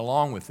not going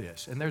along with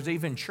this. And there's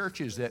even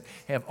churches that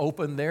have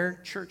opened their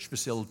church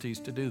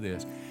facilities to do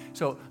this.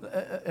 So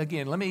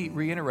again, let me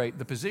reiterate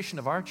the position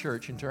of our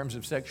church in terms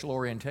of sexual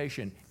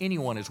orientation.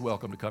 Anyone is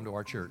welcome to come to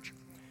our church.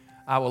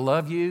 I will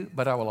love you,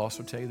 but I will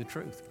also tell you the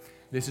truth.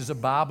 This is a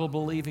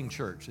Bible-believing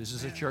church. This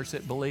is a church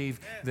that believes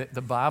that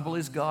the Bible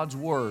is God's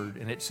Word,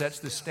 and it sets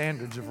the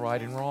standards of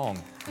right and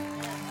wrong.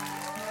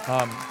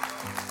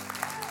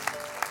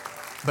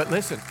 But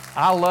listen,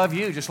 I love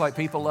you just like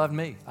people love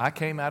me. I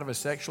came out of a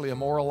sexually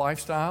immoral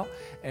lifestyle,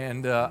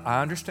 and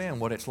I understand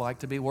what it's like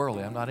to be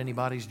worldly. I'm not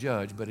anybody's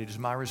judge, but it is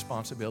my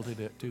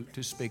responsibility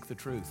to speak the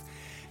truth.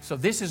 So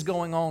this is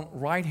going on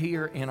right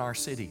here in our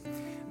city.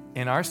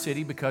 In our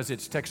city, because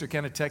it's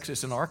Texarkana,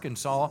 Texas, and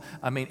Arkansas,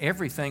 I mean,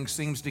 everything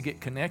seems to get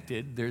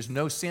connected. There's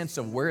no sense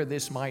of where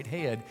this might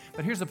head.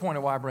 But here's the point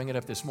of why I bring it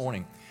up this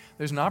morning.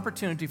 There's an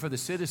opportunity for the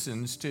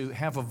citizens to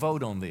have a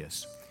vote on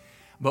this.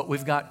 But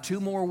we've got 2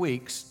 more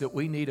weeks that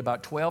we need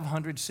about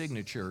 1,200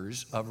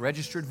 signatures of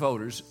registered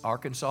voters,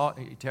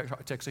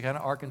 Texarkana,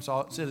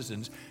 Arkansas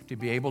citizens, to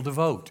be able to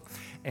vote.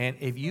 And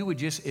if you would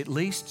just at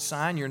least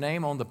sign your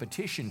name on the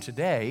petition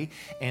today,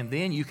 and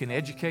then you can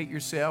educate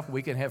yourself,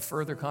 we can have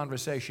further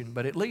conversation.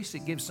 But at least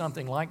it gives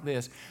something like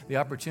this the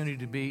opportunity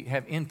to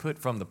have input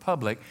from the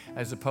public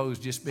as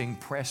opposed to just being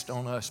pressed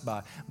on us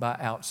by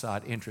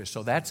outside interests.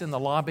 So that's in the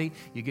lobby.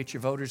 You get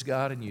your voter's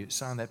guide and you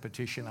sign that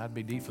petition. I'd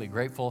be deeply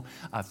grateful.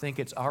 I think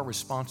it's our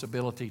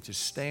responsibility to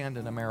stand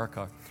in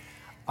America.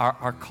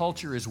 Our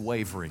culture is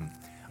wavering.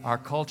 Our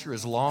culture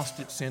has lost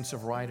its sense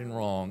of right and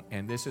wrong,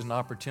 and this is an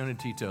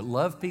opportunity to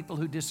love people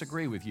who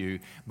disagree with you,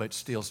 but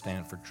still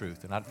stand for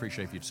truth. And I'd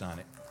appreciate if you'd sign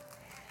it.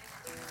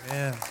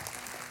 Yeah.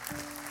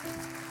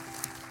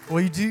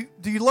 Well, do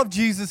you love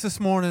Jesus this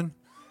morning?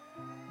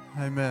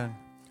 Amen.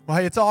 Well,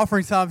 hey, it's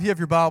offering time. If you have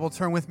your Bible,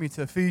 turn with me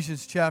to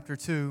Ephesians chapter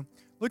 2.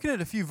 Looking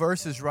at a few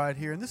verses right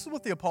here, and this is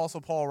what the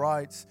Apostle Paul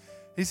writes.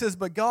 He says,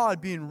 "But God,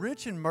 being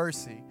rich in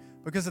mercy,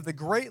 because of the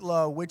great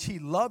love which He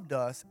loved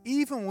us,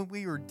 even when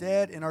we were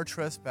dead in our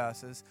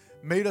trespasses,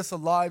 made us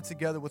alive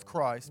together with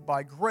Christ.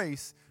 By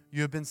grace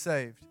you have been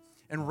saved,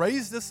 and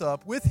raised us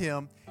up with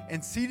Him,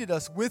 and seated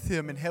us with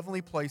Him in heavenly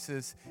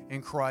places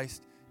in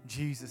Christ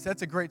Jesus."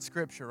 That's a great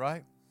scripture,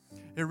 right?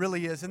 It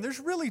really is. And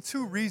there's really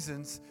 2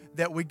 reasons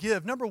that we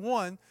give. Number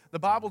 1, the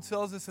Bible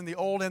tells us in the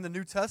Old and the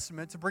New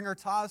Testament to bring our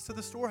tithes to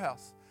the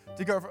storehouse,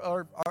 to give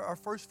our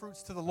first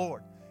fruits to the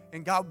Lord.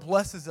 And God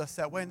blesses us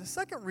that way. And the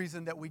second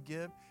reason that we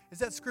give is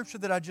that scripture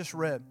that I just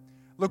read.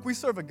 Look, we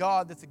serve a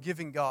God that's a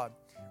giving God.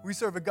 We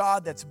serve a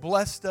God that's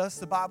blessed us.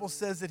 The Bible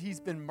says that He's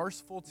been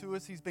merciful to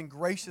us. He's been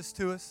gracious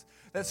to us.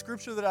 That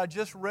scripture that I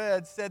just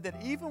read said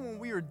that even when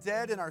we were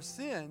dead in our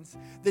sins,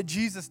 that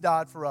Jesus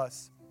died for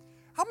us.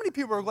 How many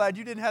people are glad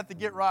you didn't have to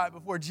get right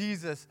before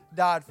Jesus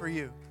died for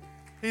you?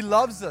 He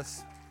loves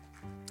us.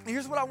 And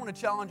here's what I want to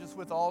challenge us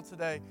with all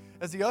today.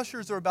 As the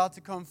ushers are about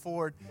to come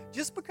forward,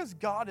 just because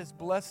God has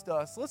blessed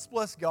us, let's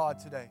bless God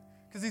today.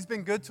 Because He's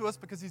been good to us,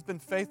 because He's been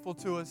faithful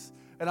to us.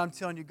 And I'm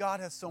telling you, God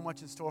has so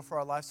much in store for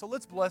our lives. So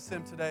let's bless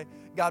Him today.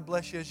 God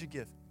bless you as you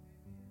give.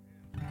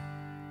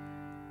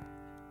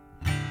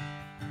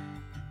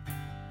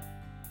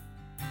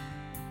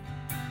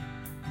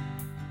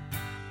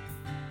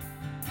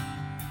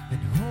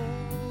 And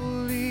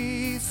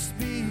Holy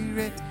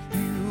Spirit,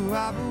 you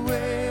are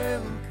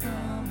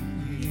welcome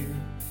here.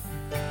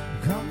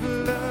 Come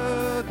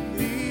flood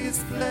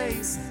this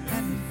place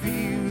and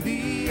fill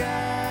the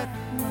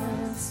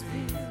atmosphere.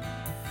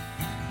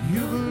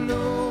 Your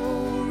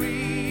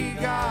glory,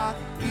 God,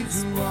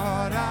 is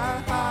what our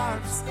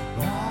hearts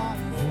long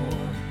for.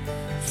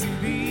 To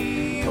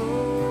be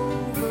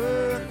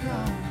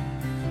overcome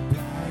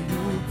by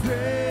your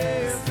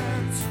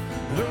presence,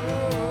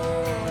 Lord.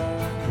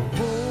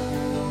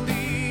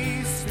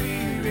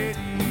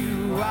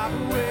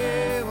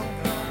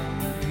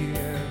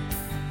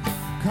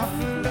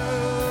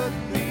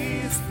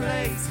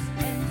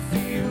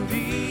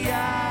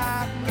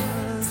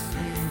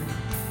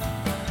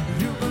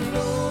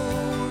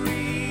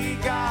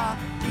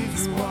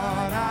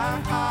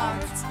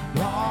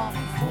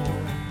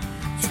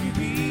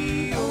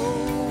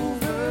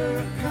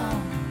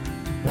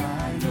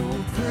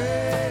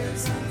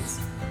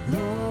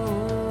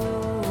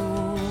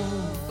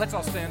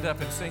 Let's all stand up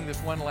and sing this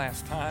one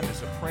last time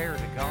as a prayer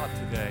to God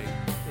today,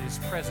 that His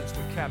presence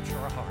would capture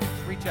our hearts.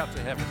 Reach out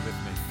to heaven with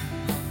me.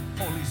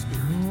 Holy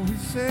Spirit. We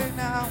say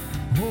now,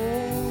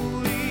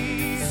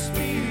 Holy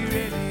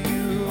Spirit,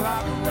 you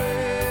are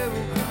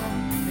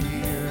welcome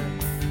here.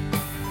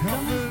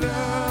 Come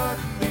flood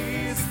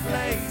this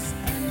place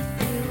and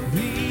fill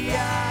the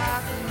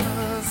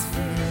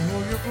atmosphere.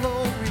 Oh, your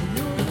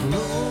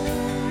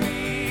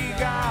glory,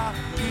 God,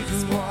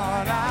 is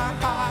what our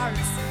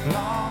hearts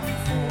long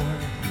for,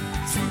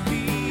 to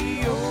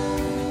be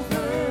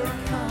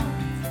overcome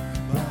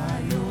by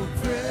your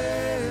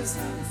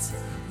presence,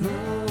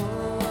 Lord.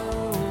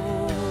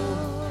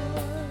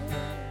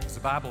 The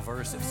Bible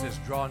verse that says,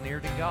 draw near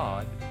to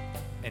God,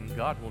 and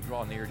God will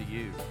draw near to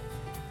you.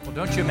 Well,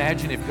 don't you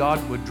imagine if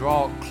God would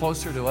draw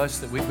closer to us,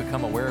 that we'd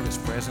become aware of His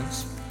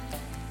presence?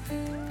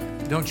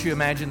 Don't you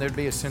imagine there'd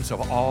be a sense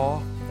of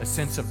awe, a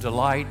sense of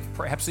delight,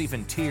 perhaps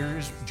even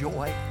tears,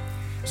 joy?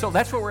 So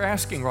that's what we're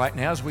asking right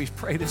now as we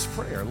pray this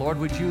prayer. Lord,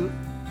 would you,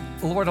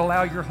 Lord,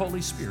 allow your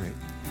Holy Spirit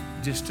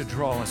just to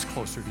draw us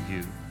closer to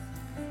you?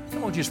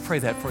 Come on, just pray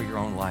that for your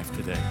own life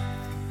today.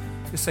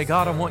 Just say,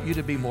 God, I want you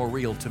to be more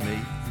real to me.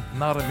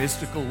 Not a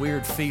mystical,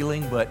 weird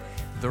feeling, but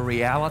the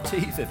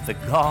reality that the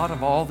God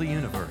of all the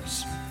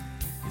universe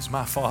is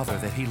my Father,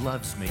 that He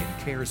loves me and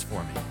cares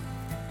for me.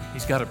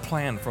 He's got a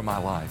plan for my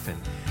life, and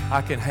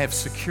I can have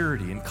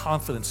security and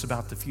confidence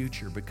about the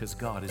future because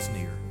God is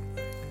near.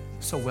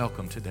 So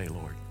welcome today,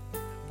 Lord.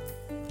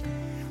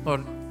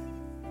 Lord,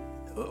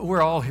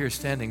 we're all here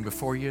standing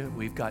before you.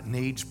 We've got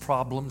needs,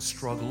 problems,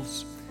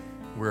 struggles.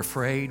 We're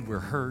afraid, we're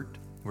hurt,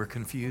 we're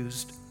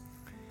confused.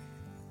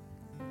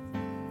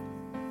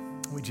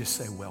 We just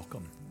say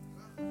welcome.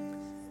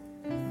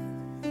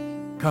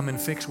 Come and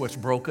fix what's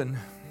broken.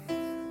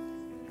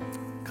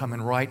 Come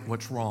and right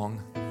what's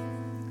wrong.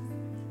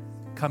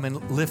 Come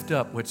and lift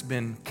up what's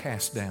been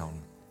cast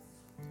down.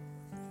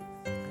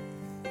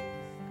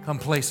 Come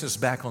place us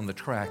back on the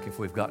track if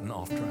we've gotten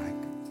off track.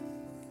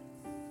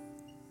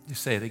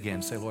 Just say it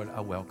again. Say, Lord,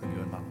 I welcome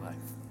you in my life.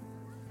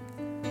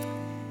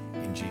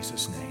 In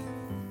Jesus' name.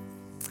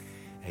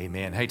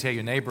 Amen. Hey, tell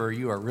your neighbor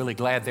you are really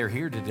glad they're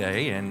here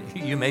today, and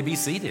you may be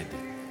seated.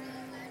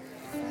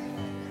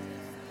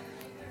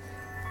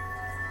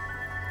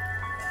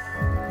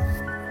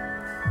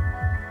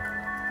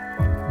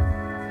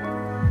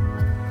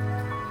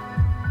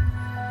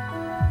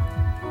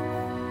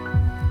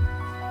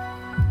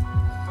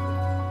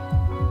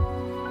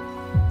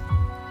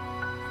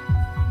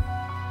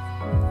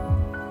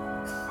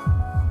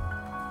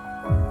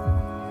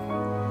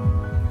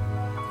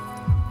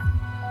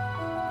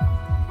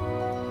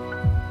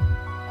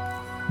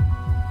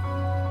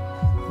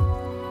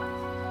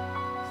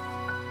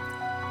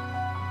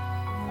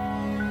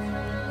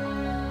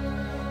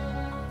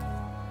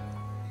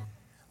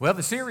 Well,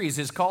 the series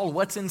is called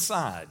What's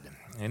Inside,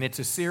 and it's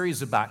a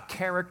series about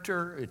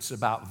character, it's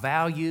about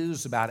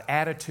values, about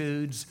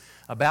attitudes,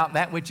 about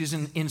that which is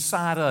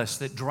inside us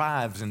that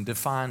drives and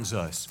defines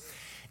us.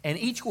 And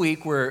each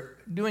week we're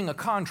doing a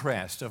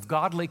contrast of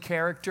godly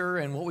character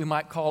and what we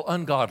might call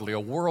ungodly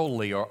or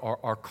worldly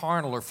or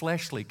carnal or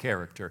fleshly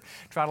character.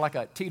 Try like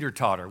a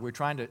teeter-totter. We're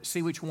trying to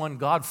see which one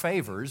God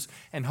favors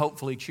and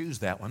hopefully choose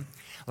that one.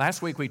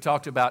 Last week we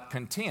talked about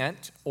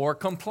content or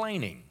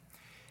complaining.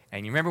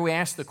 And you remember we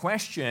asked the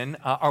question,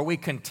 are we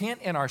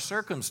content in our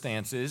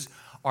circumstances,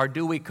 or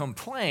do we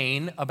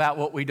complain about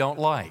what we don't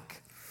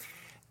like?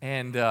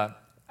 And I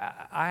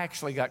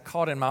actually got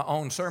caught in my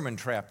own sermon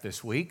trap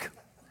this week.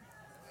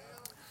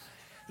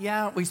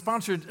 Yeah, we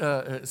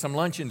sponsored some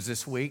luncheons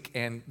this week,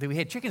 and we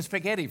had chicken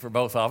spaghetti for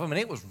both of them, and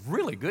it was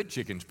really good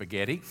chicken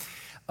spaghetti.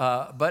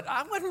 But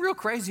I wasn't real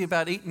crazy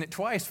about eating it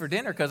twice for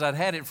dinner because I'd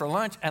had it for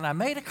lunch, and I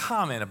made a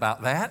comment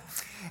about that.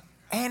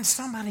 And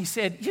somebody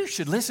said, you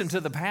should listen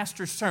to the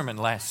pastor's sermon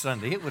last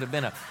Sunday. It would have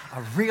been a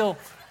real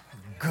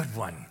good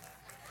one.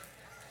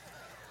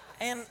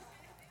 And,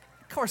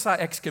 of course, I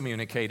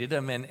excommunicated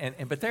them,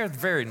 but they're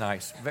very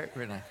nice, very,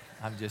 very nice.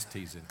 I'm just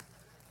teasing.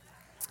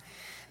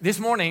 This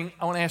morning,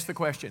 I want to ask the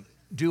question,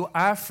 do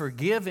I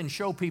forgive and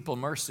show people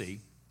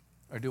mercy,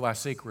 or do I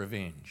seek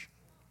revenge?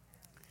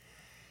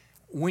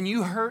 When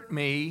you hurt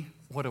me,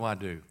 what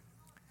do?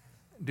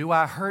 Do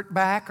I hurt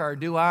back, or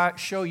do I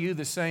show you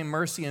the same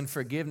mercy and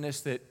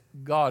forgiveness that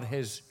God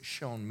has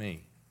shown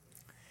me?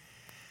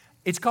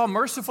 It's called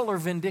Merciful or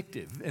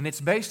Vindictive, and it's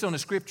based on a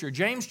scripture,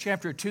 James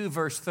chapter 2,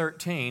 verse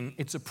 13.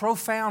 It's a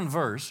profound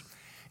verse.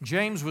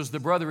 James was the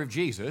brother of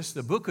Jesus.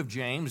 The book of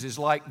James is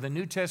like the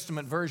New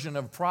Testament version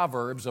of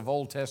Proverbs of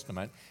Old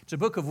Testament. It's a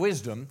book of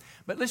wisdom.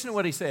 But listen to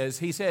what he says.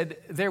 He said,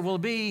 there will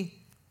be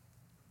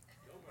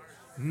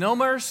no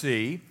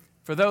mercy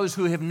for those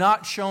who have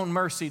not shown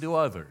mercy to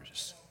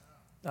others.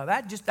 Now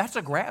that's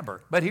a grabber.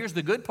 But here's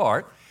the good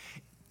part.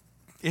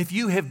 If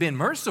you have been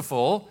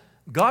merciful,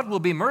 God will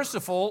be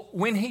merciful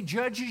when He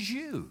judges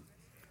you.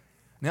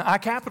 Now, I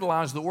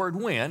capitalize the word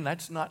when.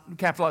 That's not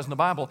capitalized in the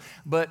Bible.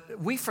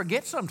 But we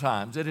forget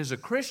sometimes that as a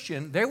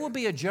Christian, there will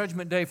be a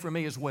judgment day for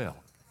me as well.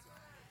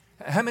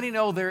 How many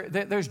know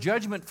there's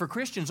judgment for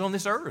Christians on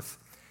this earth?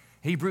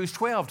 Hebrews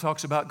 12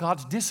 talks about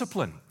God's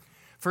discipline.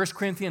 1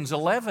 Corinthians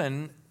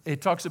 11,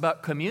 it talks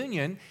about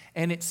communion,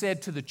 and it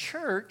said to the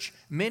church,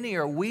 many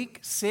are weak,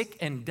 sick,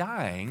 and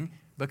dying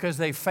because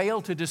they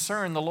fail to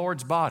discern the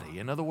Lord's body.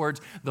 In other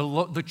words,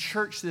 the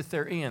church that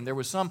they're in, there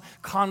was some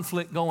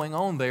conflict going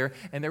on there,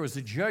 and there was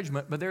a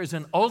judgment, but there is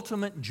an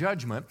ultimate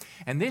judgment.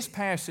 And this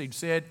passage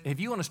said, if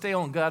you want to stay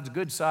on God's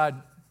good side,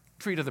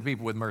 treat other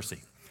people with mercy.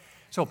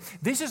 So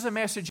this is a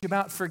message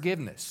about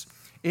forgiveness.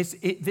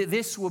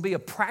 This will be a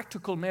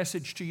practical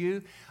message to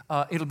you.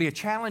 It'll be a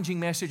challenging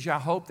message, I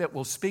hope, that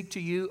will speak to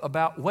you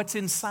about what's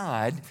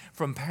inside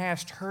from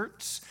past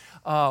hurts,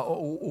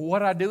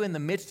 what I do in the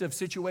midst of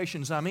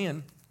situations I'm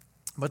in.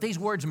 But these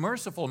words,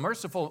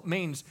 merciful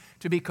means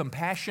to be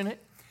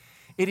compassionate.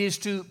 It is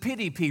to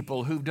pity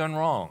people who've done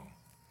wrong.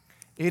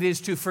 It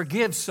is to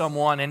forgive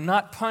someone and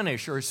not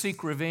punish or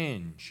seek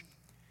revenge.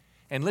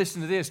 And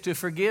listen to this, to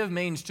forgive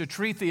means to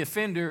treat the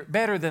offender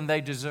better than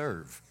they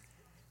deserve.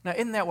 Now,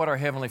 isn't that what our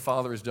Heavenly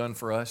Father has done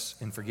for us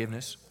in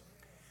forgiveness?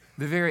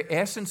 The very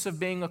essence of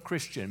being a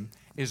Christian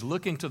is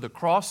looking to the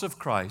cross of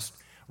Christ,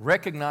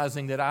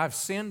 recognizing that I've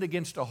sinned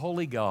against a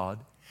holy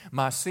God.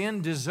 My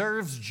sin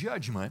deserves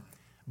judgment,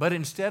 but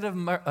instead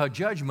of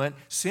judgment,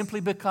 simply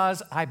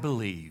because I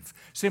believe,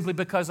 simply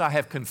because I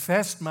have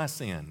confessed my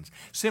sins,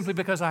 simply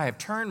because I have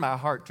turned my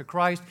heart to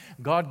Christ,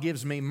 God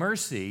gives me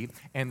mercy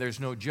and there's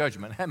no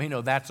judgment. How many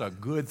know that's a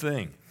good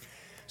thing?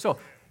 So,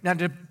 now,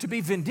 to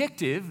be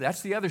vindictive, that's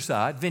the other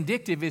side.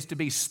 Vindictive is to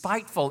be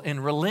spiteful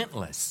and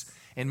relentless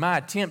in my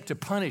attempt to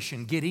punish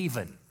and get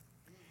even.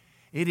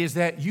 It is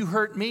that you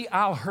hurt me,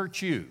 I'll hurt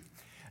you.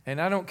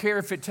 And I don't care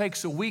if it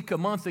takes a week, a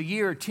month, a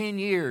year, 10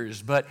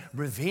 years, but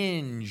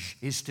revenge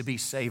is to be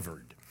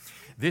savored.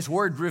 This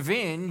word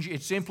revenge,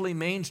 it simply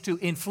means to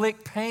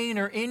inflict pain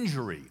or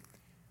injury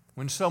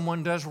when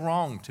someone does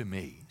wrong to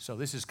me. So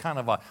this is kind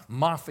of a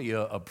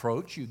mafia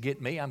approach. You get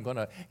me, I'm going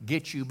to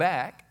get you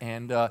back.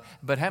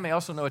 But how many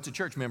also know it's a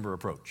church member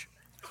approach?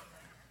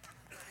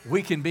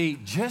 We can be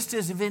just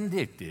as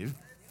vindictive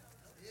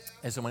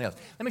as someone else.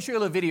 Let me show you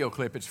a little video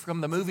clip. It's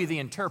from the movie The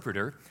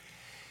Interpreter.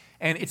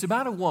 And it's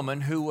about a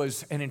woman who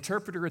was an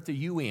interpreter at the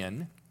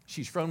UN.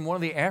 She's from one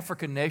of the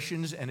African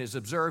nations and has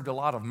observed a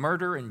lot of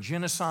murder and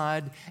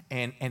genocide,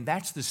 and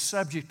that's the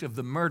subject of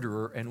the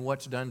murderer and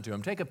what's done to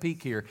him. Take a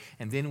peek here,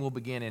 and then we'll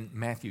begin in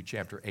Matthew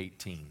chapter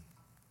 18.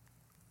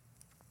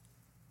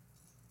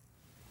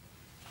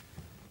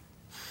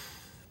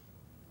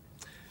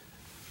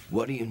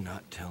 What are you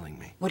not telling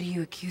me? What are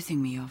you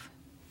accusing me of?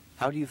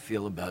 How do you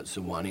feel about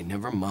Zawani?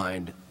 Never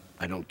mind,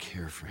 I don't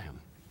care for him.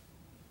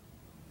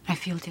 I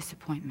feel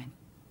disappointment.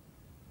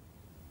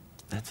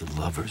 That's a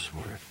lover's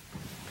word.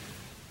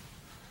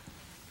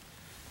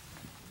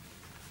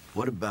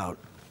 What about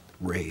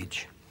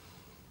rage?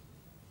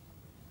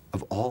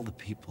 Of all the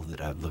people that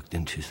I've looked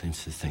into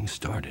since this thing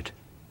started,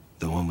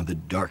 the one with the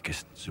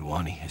darkest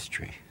Zawani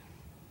history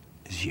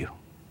is you.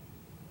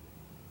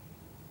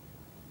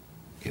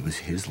 It was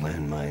his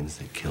landmines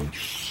that killed you.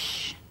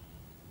 Shh.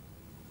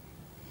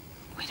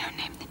 We don't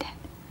name the dead.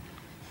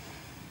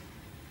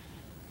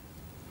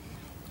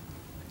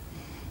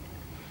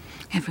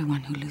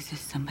 Everyone who loses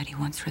somebody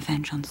wants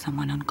revenge on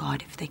someone, on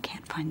God, if they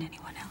can't find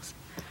anyone else.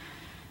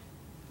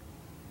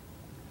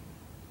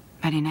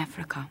 But in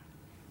Africa,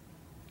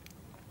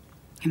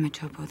 in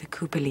Matopo, the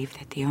coup believed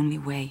that the only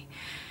way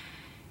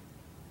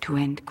to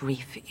end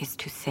grief is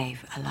to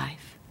save a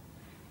life.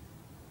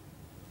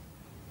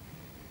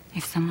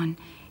 If someone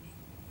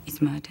is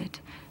murdered,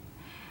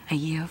 a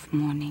year of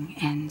mourning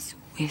ends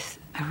with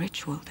a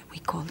ritual that we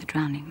call the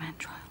Drowning Man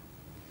trial.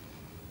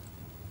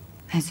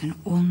 There's an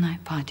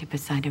all-night party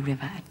beside a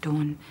river. At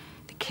dawn,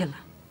 the killer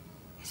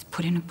is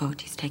put in a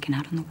boat, he's taken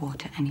out on the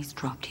water, and he's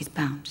dropped. He's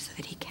bound so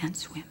that he can't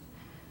swim.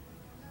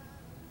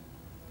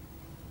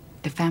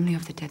 The family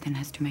of the dead then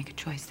has to make a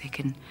choice. They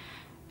can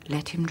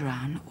let him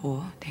drown,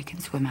 or they can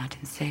swim out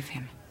and save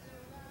him.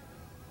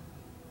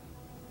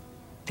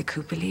 The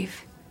coup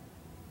believe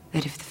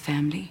that if the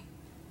family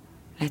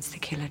lets the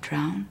killer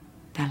drown,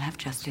 they'll have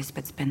justice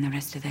but spend the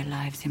rest of their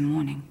lives in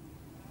mourning.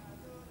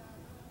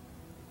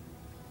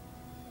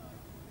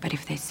 But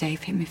if they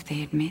save him, if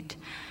they admit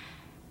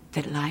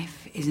that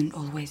life isn't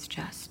always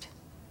just,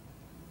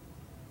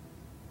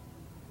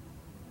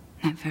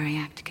 that very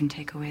act can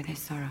take away their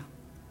sorrow.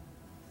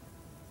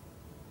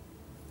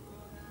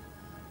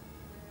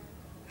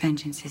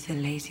 Vengeance is a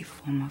lazy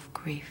form of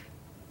grief.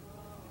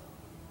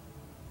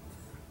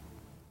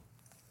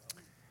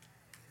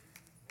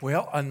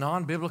 Well, a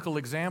non-biblical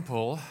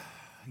example,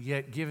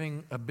 yet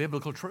giving a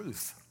biblical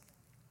truth.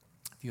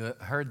 If you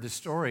heard the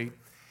story,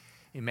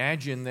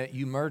 imagine that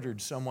you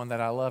murdered someone that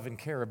I love and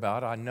care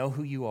about. I know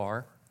who you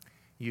are.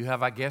 You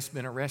have, I guess,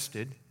 been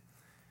arrested.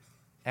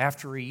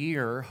 After a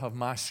year of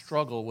my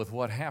struggle with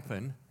what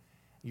happened,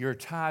 you're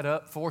tied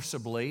up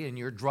forcibly and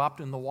you're dropped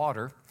in the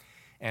water.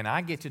 And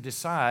I get to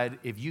decide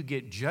if you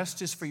get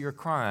justice for your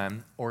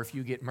crime or if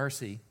you get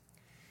mercy.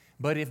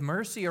 But if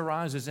mercy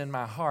arises in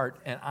my heart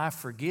and I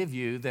forgive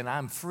you, then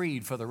I'm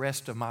freed for the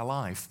rest of my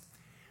life.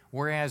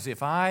 Whereas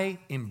if I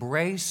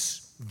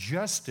embrace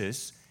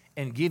justice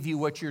and give you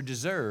what you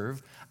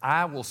deserve,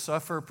 I will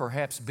suffer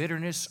perhaps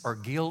bitterness or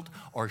guilt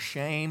or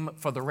shame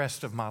for the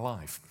rest of my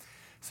life.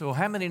 So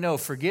how many know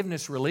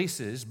forgiveness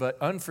releases, but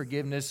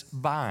unforgiveness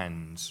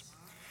binds?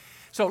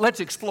 So let's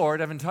explore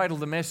it. I've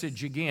entitled the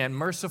message again,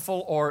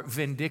 Merciful or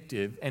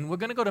Vindictive. And we're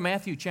going to go to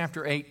Matthew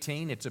chapter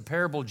 18. It's a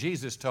parable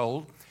Jesus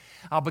told.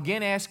 I'll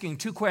begin asking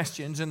two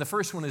questions, and the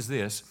first one is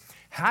this: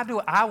 how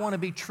do I want to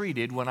be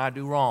treated when I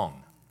do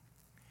wrong?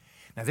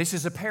 Now, this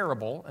is a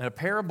parable, and a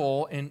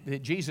parable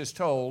that Jesus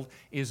told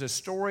is a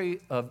story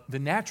of the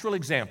natural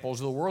examples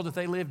of the world that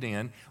they lived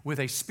in with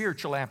a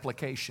spiritual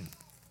application.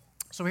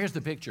 So here's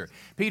the picture.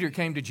 Peter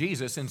came to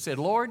Jesus and said,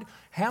 Lord,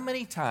 how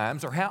many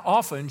times or how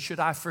often should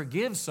I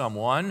forgive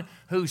someone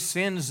who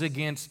sins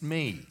against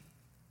me?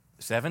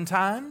 7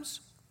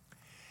 times?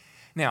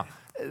 Now,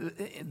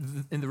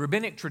 in the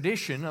rabbinic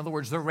tradition, in other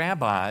words, the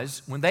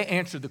rabbis, when they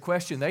answered the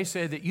question, they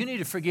said that you need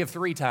to forgive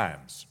 3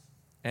 times.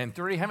 And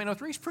 3, how many know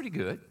 3 is pretty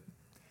good?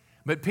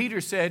 But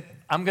Peter said,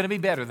 I'm going to be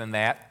better than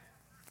that.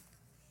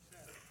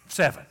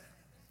 7.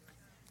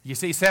 You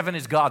see, 7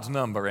 is God's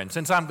number, and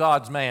since I'm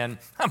God's man,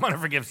 I'm going to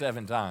forgive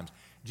 7 times.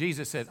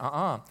 Jesus said,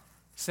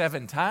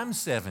 7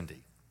 times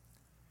 70.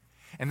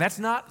 And that's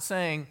not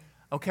saying,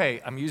 okay,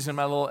 I'm using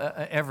my little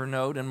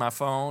Evernote in my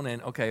phone,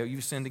 and okay,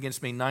 you sinned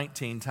against me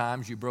 19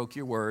 times, you broke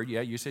your word. Yeah,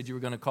 you said you were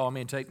going to call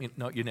me and take me.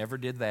 No, you never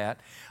did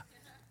that.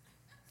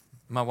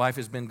 My wife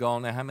has been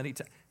gone now how many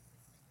times?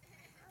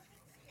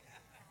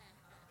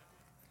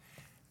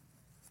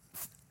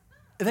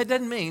 That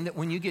doesn't mean that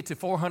when you get to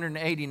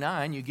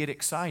 489, you get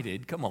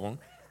excited. Come on.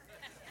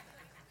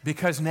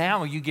 Because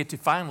now you get to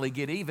finally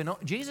get even.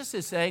 Jesus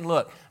is saying,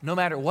 look, no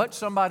matter what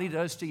somebody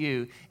does to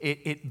you,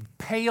 it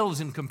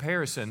pales in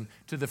comparison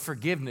to the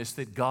forgiveness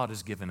that God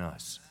has given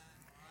us.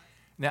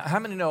 Now, how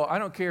many know, I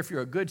don't care if you're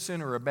a good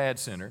sinner or a bad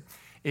sinner,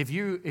 if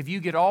you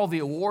get all the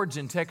awards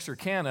in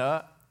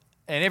Texarkana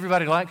and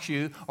everybody likes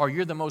you, or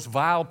you're the most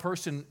vile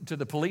person to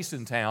the police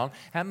in town,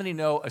 how many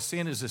know a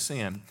sin is a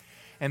sin?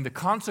 And the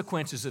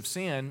consequences of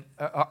sin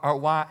are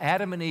why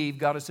Adam and Eve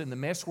got us in the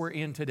mess we're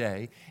in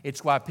today.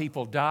 It's why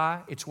people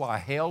die. It's why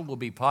hell will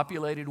be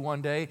populated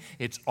one day.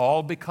 It's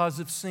all because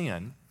of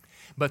sin.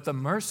 But the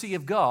mercy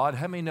of God,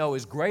 how many know,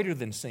 is greater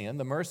than sin?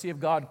 The mercy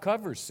of God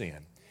covers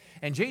sin.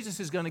 And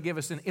Jesus is going to give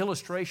us an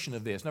illustration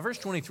of this. Now, verse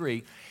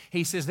 23,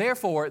 he says,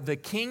 therefore, the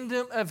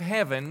kingdom of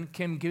heaven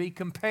can be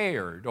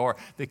compared, or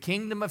the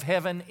kingdom of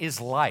heaven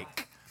is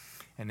like.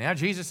 And now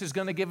Jesus is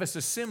going to give us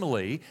a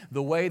simile,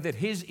 the way that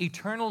his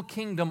eternal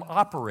kingdom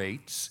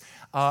operates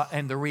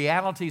and the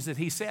realities that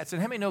he sets.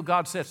 And how many know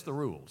God sets the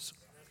rules?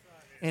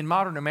 In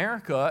modern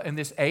America, in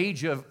this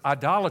age of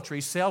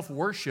idolatry,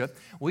 self-worship,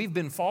 we've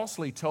been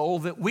falsely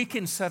told that we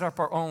can set up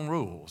our own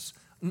rules.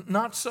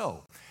 Not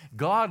so.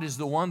 God is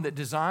the one that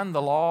designed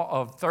the law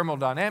of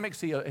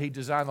thermodynamics. He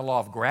designed the law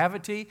of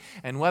gravity.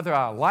 And whether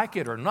I like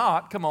it or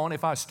not, come on,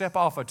 if I step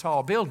off a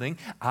tall building,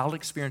 I'll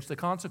experience the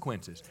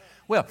consequences.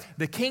 Well,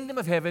 the kingdom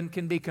of heaven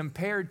can be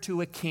compared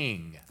to a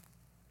king.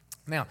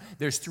 Now,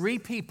 there's 3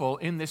 people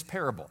in this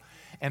parable,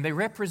 and they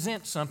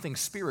represent something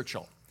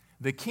spiritual.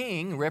 The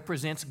king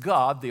represents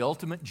God, the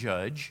ultimate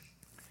judge.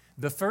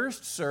 The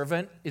first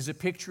servant is a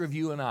picture of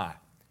you and I.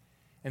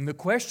 And the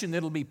question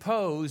that will be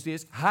posed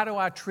is, how do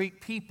I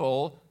treat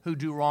people who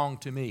do wrong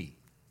to me?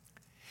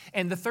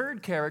 And the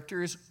third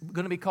character is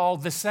going to be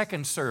called the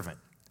second servant.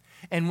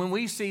 And when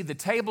we see the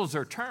tables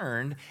are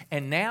turned,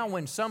 and now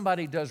when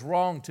somebody does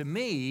wrong to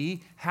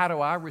me, how do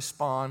I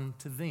respond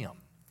to them?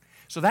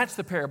 So that's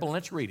the parable.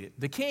 Let's read it.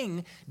 The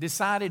king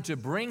decided to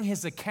bring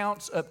his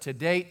accounts up to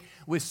date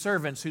with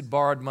servants who'd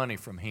borrowed money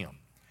from him.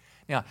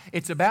 Now,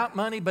 it's about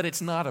money, but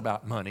it's not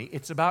about money.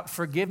 It's about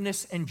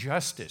forgiveness and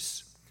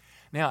justice.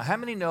 Now, how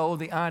many know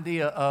the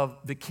idea of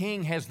the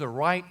king has the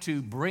right to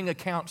bring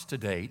accounts to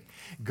date?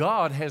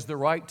 God has the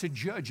right to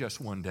judge us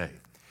one day.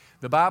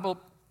 The Bible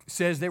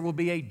says there will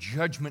be a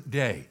judgment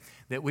day,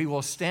 that we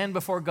will stand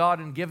before God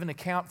and give an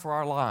account for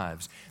our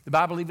lives. The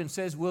Bible even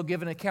says we'll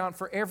give an account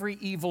for every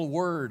evil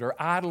word or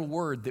idle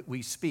word that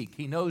we speak.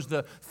 He knows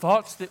the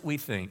thoughts that we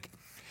think.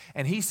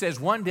 And he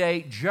says one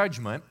day,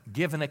 judgment,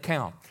 give an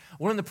account.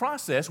 Well, in the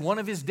process, one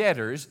of his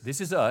debtors,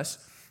 this is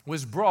us,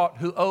 was brought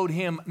who owed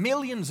him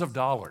millions of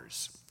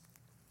dollars.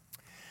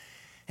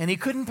 And he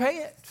couldn't pay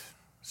it.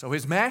 So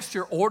his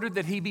master ordered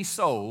that he be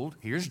sold,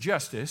 here's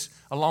justice,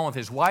 along with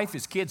his wife,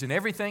 his kids, and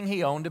everything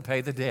he owned to pay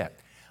the debt.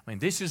 I mean,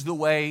 this is the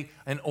way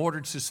an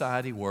ordered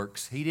society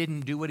works. He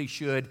didn't do what he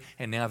should,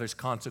 and now there's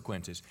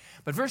consequences.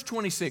 But verse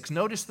 26,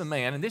 notice the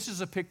man, and this is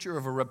a picture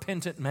of a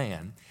repentant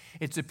man.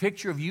 It's a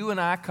picture of you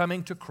and I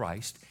coming to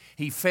Christ.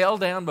 He fell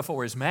down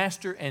before his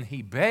master, and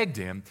he begged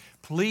him,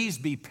 please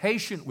be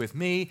patient with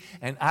me,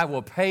 and I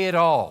will pay it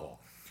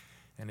all.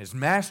 And his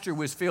master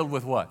was filled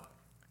with what?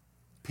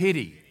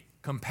 Pity,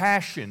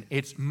 compassion,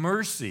 it's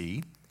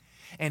mercy,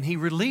 and he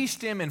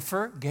released him and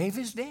forgave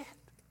his debt.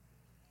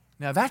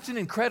 Now, that's an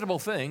incredible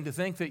thing to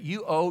think that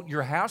you owe,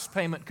 your house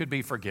payment could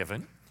be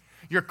forgiven,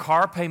 your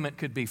car payment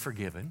could be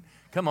forgiven.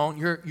 Come on,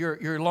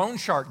 your loan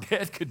shark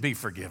debt could be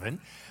forgiven.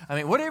 I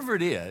mean, whatever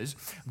it is,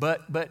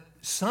 but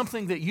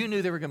something that you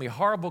knew there were going to be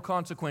horrible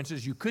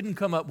consequences, you couldn't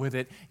come up with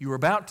it, you were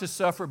about to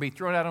suffer, be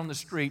thrown out on the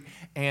street,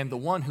 and the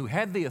one who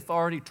had the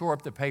authority tore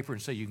up the paper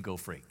and said you can go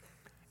free.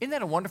 Isn't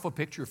that a wonderful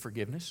picture of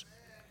forgiveness?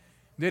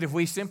 That if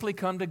we simply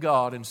come to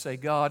God and say,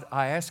 God,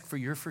 I ask for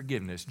your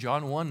forgiveness,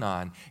 John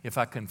 1:9, if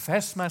I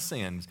confess my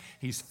sins,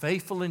 He's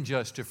faithful and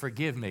just to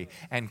forgive me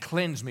and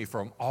cleanse me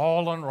from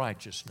all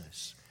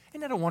unrighteousness.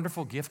 Isn't that a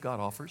wonderful gift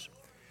God offers?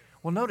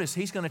 Well, notice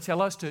He's going to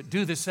tell us to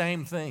do the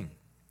same thing.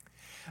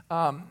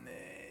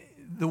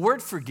 The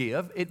word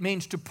forgive, it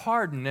means to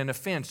pardon an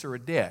offense or a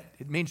debt.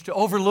 It means to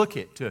overlook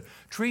it, to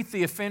treat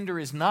the offender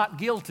as not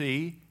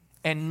guilty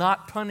and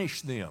not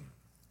punish them.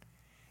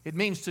 It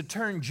means to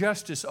turn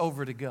justice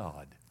over to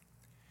God.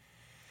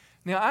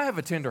 Now, I have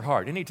a tender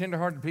heart. Any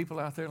tender-hearted people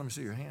out there? Let me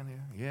see your hand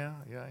here.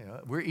 Yeah.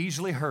 We're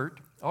easily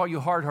hurt. All you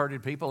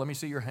hard-hearted people, let me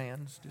see your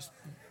hands. Just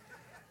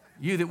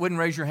you that wouldn't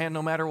raise your hand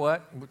no matter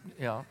what.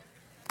 Yeah.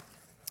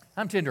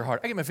 I'm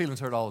tender-hearted. I get my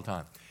feelings hurt all the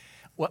time.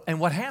 Well, and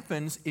what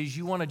happens is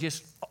you want to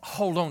just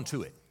hold on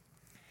to it.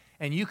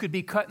 And you could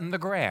be cutting the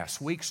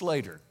grass weeks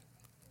later,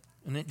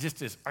 and it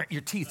just is,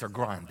 your teeth are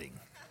grinding.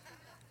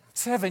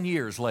 7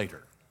 years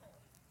later.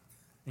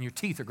 And your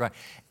teeth are grinding.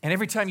 And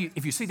every time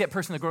if you see that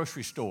person in the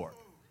grocery store,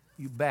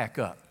 you back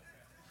up.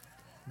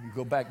 You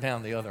go back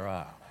down the other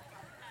aisle.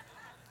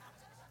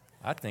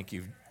 I think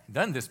you've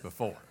done this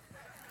before.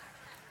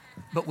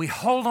 But we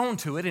hold on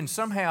to it, and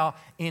somehow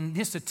in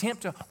this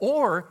attempt to,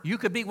 or you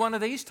could be one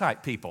of these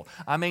type people.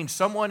 I mean, you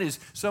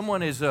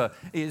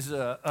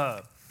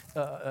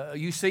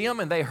see them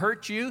and they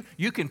hurt you.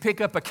 You can pick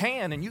up a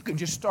can and you can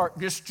just start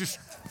just.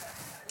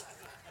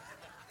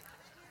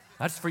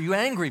 That's for you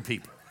angry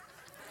people.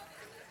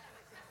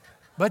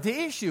 But the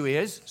issue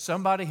is,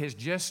 somebody has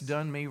just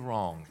done me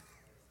wrong.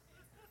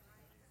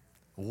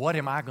 What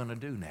am I going to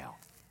do now?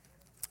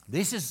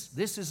 This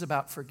is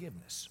about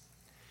forgiveness.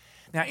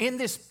 Now, in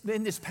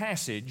this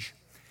passage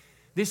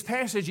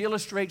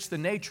illustrates the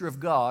nature of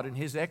God and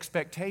His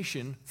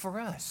expectation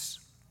for us.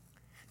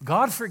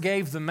 God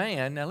forgave the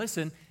man, now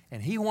listen,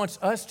 and He wants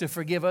us to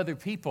forgive other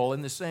people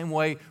in the same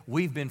way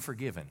we've been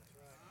forgiven.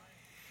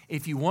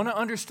 If you want to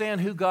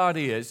understand who God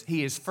is,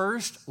 He is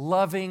first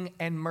loving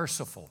and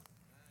merciful.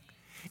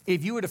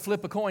 If you were to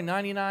flip a coin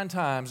 99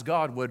 times,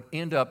 God would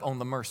end up on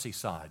the mercy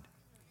side.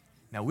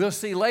 Now, we'll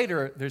see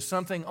later there's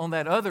something on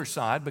that other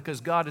side,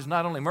 because God is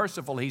not only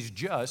merciful, He's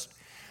just,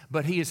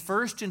 but He is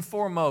first and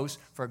foremost,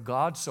 for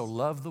God so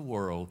loved the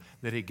world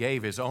that He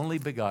gave His only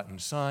begotten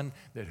Son,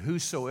 that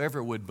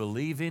whosoever would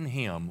believe in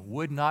Him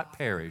would not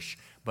perish,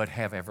 but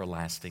have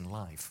everlasting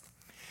life.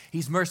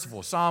 He's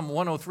merciful. Psalm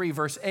 103,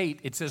 verse 8,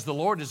 it says, the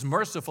Lord is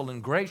merciful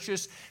and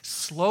gracious,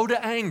 slow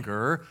to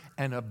anger,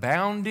 and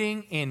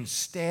abounding in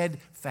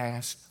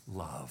steadfast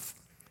love.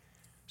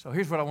 So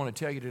here's what I want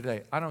to tell you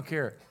today. I don't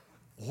care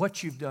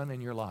what you've done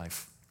in your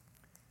life.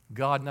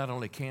 God not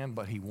only can,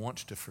 but He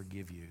wants to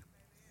forgive you.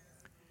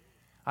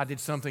 I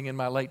did something in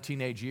my late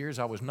teenage years.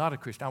 I was not a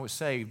Christian. I was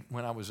saved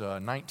when I was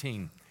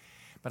 19.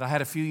 But I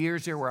had a few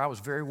years there where I was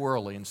very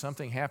worldly, and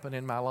something happened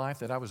in my life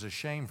that I was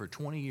ashamed for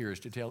 20 years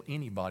to tell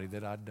anybody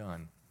that I'd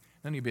done.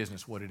 None of your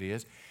business what it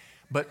is.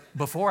 But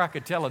before I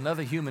could tell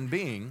another human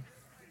being,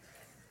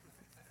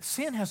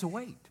 sin has a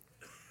weight.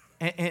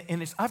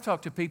 And I've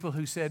talked to people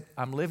who said,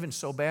 I'm living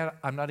so bad,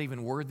 I'm not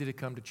even worthy to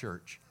come to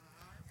church.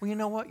 Well, you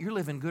know what? You're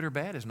living good or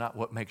bad is not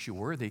what makes you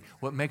worthy.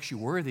 What makes you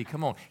worthy,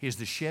 come on, is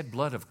the shed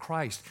blood of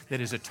Christ that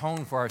has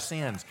atoned for our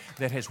sins,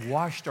 that has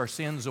washed our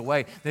sins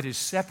away, that has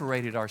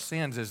separated our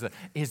sins as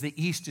the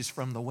east is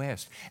from the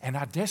west. And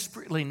I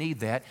desperately need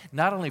that,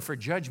 not only for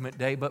Judgment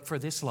Day, but for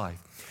this life.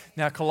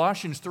 Now,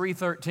 Colossians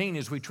 3:13,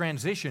 as we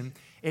transition,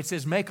 it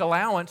says, make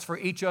allowance for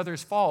each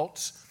other's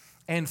faults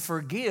and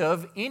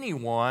forgive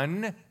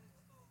anyone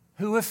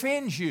who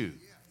offends you,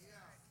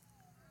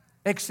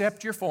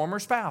 except your former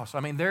spouse. I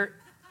mean,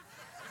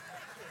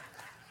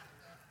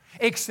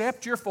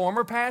 except your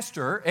former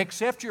pastor,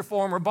 except your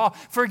former boss.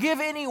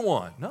 Forgive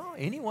anyone. No,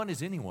 anyone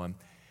is anyone.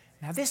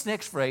 Now, this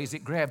next phrase,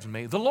 it grabs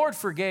me. The Lord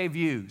forgave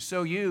you,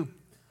 so you.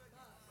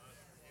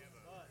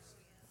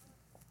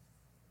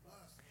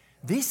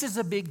 This is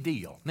a big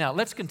deal. Now,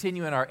 let's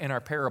continue in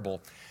our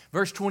parable.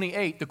 Verse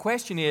 28, the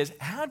question is,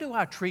 how do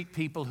I treat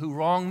people who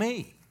wrong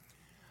me?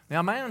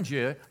 Now, mind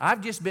you,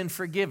 I've just been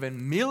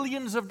forgiven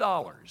millions of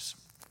dollars.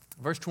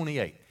 Verse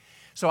 28.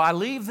 So I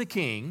leave the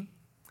king,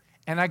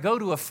 and I go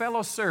to a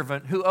fellow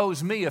servant who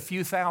owes me a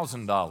few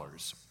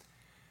 $1,000s.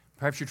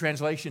 Perhaps your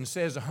translation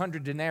says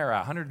 100 denarii,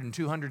 100 and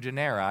 200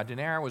 denarii.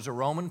 Denarii was a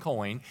Roman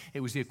coin.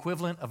 It was the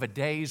equivalent of a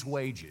day's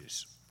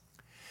wages.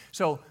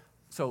 So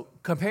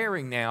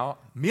comparing now,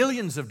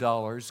 millions of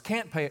dollars,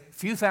 can't pay a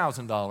few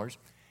 $1,000s,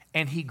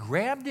 and he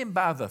grabbed him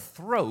by the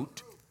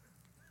throat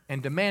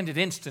and demanded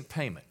instant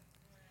payment.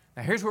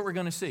 Now, here's what we're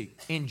going to see.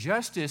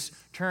 Injustice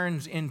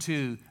turns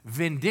into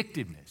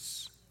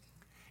vindictiveness.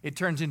 It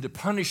turns into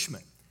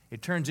punishment.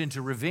 It turns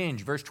into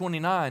revenge. Verse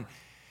 29,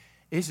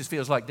 this just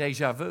feels like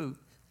deja vu.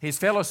 His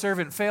fellow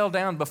servant fell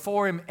down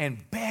before him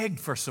and begged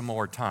for some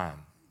more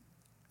time.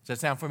 Does that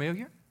sound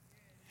familiar?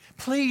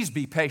 Please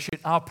be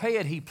patient. I'll pay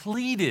it, he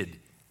pleaded.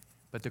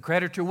 But the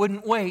creditor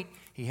wouldn't wait.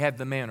 He had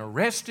the man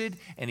arrested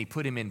and he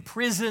put him in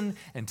prison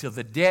until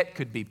the debt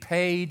could be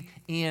paid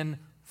in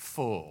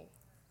full.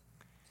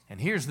 And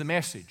here's the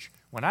message.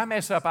 When I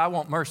mess up, I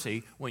want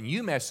mercy. When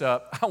you mess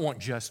up, I want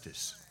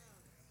justice.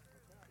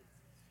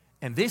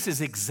 And this is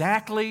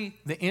exactly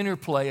the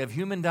interplay of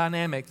human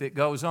dynamic that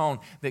goes on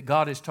that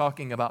God is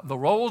talking about. The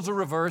roles are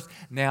reversed.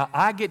 Now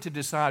I get to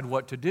decide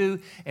what to do.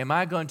 Am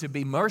I going to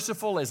be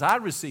merciful as I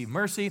receive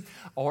mercy,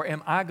 or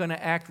am I going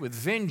to act with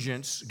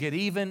vengeance, get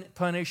even,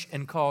 punish,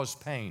 and cause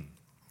pain?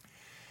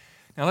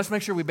 Now let's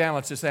make sure we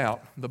balance this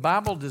out. The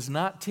Bible does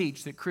not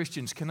teach that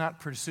Christians cannot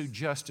pursue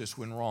justice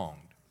when wronged.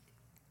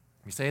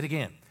 Let me say it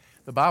again.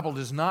 The Bible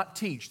does not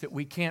teach that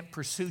we can't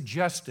pursue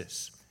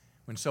justice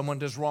when someone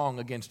does wrong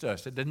against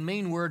us. It doesn't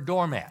mean we're a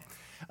doormat.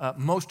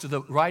 Most of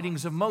the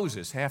writings of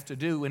Moses have to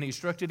do when he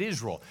instructed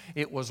Israel.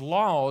 It was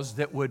laws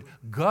that would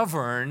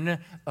govern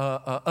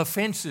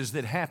offenses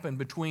that happen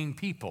between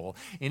people.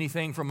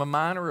 Anything from a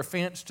minor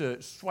offense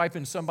to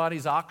swiping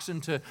somebody's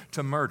oxen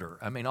to murder.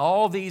 I mean,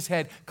 all these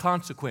had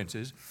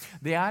consequences.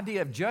 The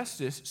idea of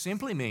justice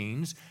simply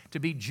means to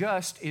be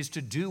just is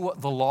to do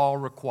what the law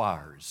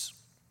requires.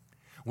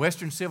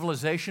 Western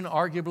civilization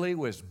arguably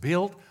was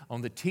built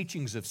on the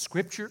teachings of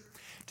Scripture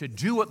to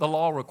do what the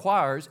law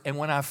requires, and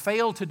when I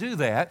fail to do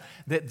that,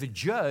 that the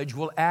judge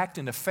will act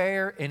in a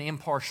fair and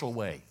impartial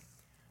way.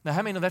 Now,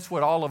 how many know that's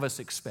what all of us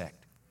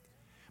expect?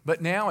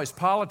 But now as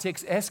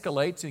politics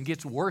escalates and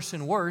gets worse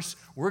and worse,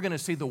 we're going to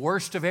see the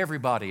worst of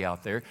everybody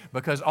out there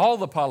because all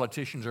the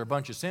politicians are a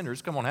bunch of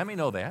sinners. Come on, how many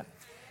know that?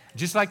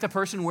 Just like the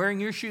person wearing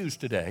your shoes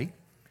today.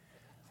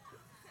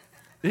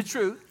 It's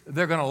true.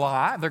 They're going to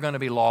lie. They're going to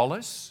be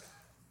lawless.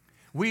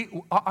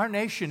 Our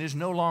nation is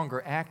no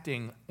longer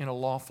acting in a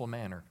lawful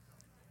manner.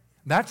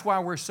 That's why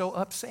we're so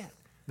upset.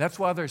 That's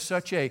why there's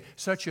such an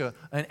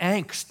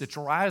angst that's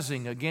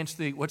rising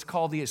against what's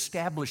called the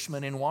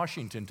establishment in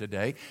Washington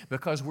today,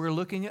 because we're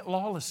looking at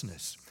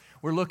lawlessness.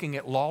 We're looking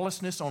at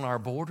lawlessness on our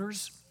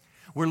borders.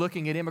 We're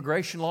looking at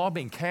immigration law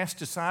being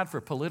cast aside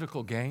for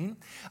political gain.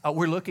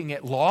 We're looking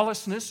at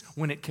lawlessness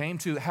when it came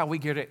to how we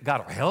got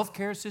our health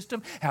care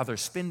system, how they're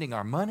spending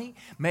our money,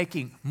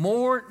 making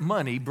more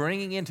money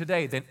bringing in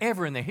today than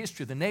ever in the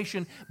history of the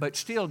nation, but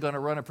still going to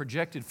run a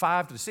projected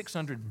 $500 to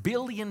 $600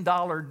 billion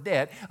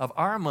debt of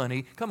our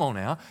money, come on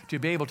now, to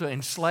be able to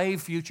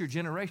enslave future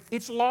generations.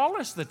 It's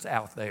lawless that's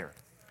out there.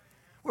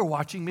 We're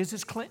watching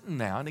Mrs. Clinton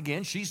now, and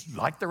again, she's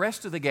like the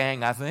rest of the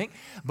gang, I think,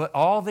 but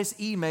all this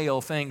email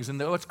things and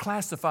what's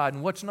classified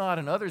and what's not,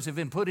 and others have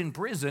been put in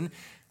prison,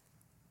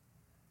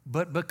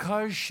 but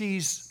because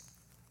she's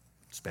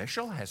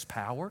special, has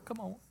power, come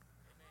on,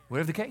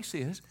 whatever the case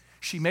is,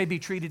 she may be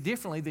treated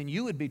differently than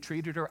you would be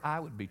treated or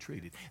I would be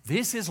treated.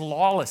 This is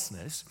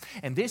lawlessness,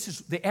 and this is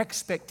the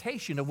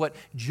expectation of what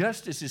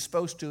justice is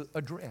supposed to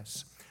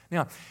address.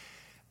 Now,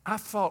 I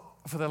thought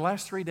for the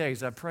last 3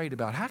 days I prayed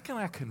about how can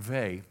I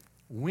convey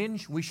when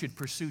we should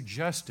pursue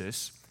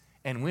justice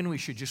and when we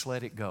should just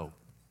let it go.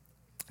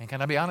 And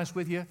can I be honest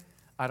with you?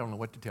 I don't know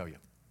what to tell you.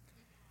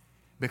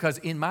 Because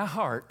in my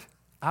heart,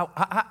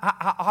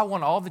 I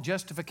want all the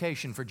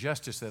justification for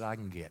justice that I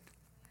can get.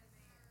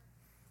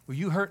 Well,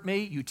 you hurt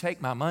me, you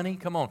take my money,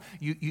 come on.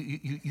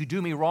 You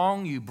do me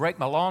wrong, you break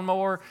my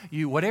lawnmower,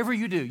 whatever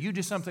you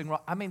do something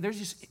wrong. I mean,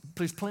 there's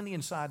plenty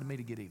inside of me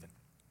to get even.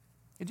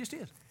 It just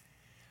is.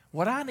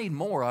 What I need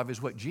more of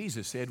is what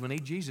Jesus said when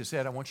Jesus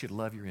said, I want you to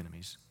love your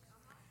enemies.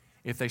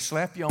 If they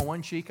slap you on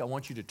one cheek, I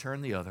want you to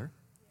turn the other.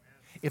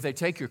 If they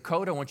take your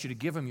coat, I want you to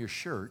give them your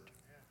shirt.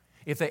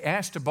 If they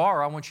ask to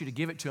borrow, I want you to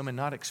give it to them and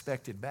not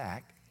expect it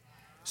back.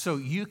 So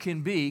you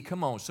can be,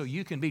 so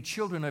you can be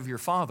children of your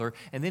Father.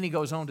 And then he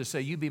goes on to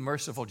say, you be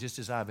merciful just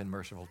as I've been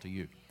merciful to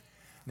you.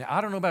 Now, I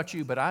don't know about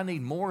you, but I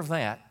need more of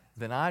that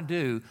than I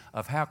do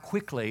of how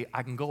quickly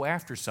I can go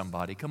after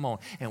somebody,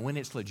 and when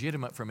it's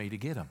legitimate for me to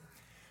get them.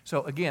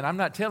 So again, I'm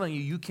not telling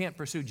you can't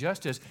pursue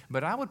justice,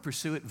 but I would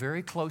pursue it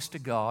very close to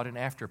God and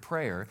after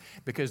prayer,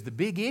 because the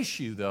big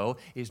issue, though,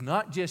 is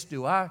not just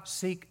do I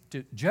seek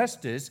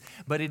justice,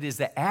 but it is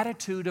the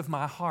attitude of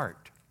my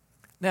heart.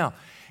 Now,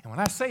 and when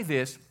I say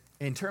this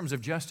in terms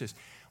of justice,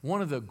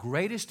 one of the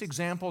greatest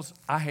examples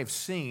I have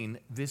seen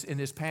in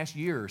this past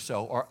year or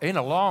so, or in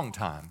a long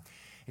time,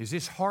 is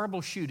this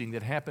horrible shooting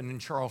that happened in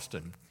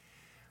Charleston,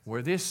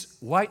 where this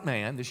white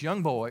man, this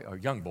young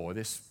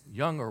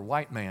or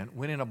white man,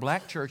 went in a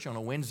black church on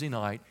a Wednesday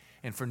night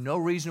and for no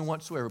reason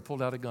whatsoever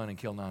pulled out a gun and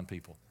killed 9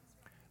 people.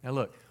 Now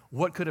look,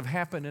 what could have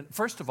happened?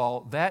 First of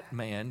all, that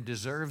man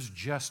deserves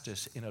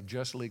justice in a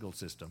just legal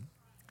system.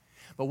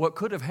 But what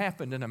could have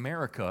happened in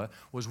America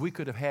was we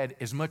could have had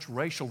as much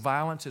racial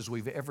violence as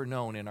we've ever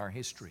known in our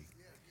history.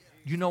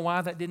 You know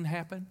why that didn't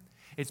happen?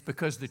 It's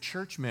because the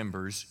church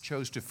members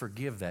chose to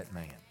forgive that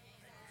man.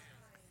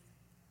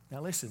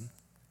 Now listen.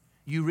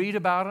 You read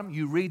about them,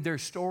 you read their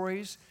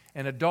stories,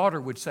 and a daughter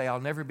would say,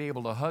 I'll never be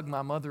able to hug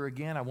my mother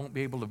again. I won't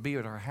be able to be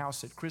at our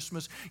house at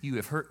Christmas. You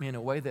have hurt me in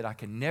a way that I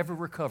can never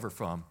recover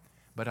from,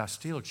 but I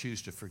still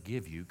choose to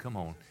forgive you. Come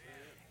on.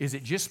 is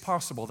it just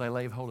possible they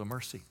lay hold of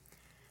mercy?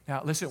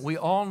 Now, listen, we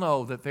all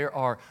know that there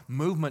are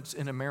movements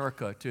in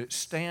America to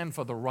stand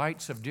for the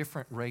rights of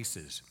different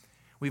races.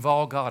 We've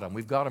all got them.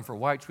 We've got them for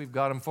whites. We've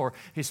got them for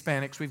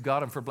Hispanics. We've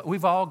got them for black.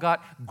 We've all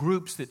got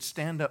groups that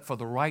stand up for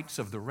the rights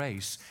of the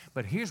race.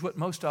 But here's what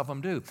most of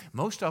them do.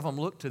 Most of them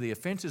look to the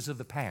offenses of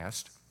the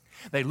past.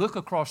 They look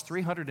across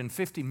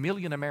 350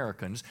 million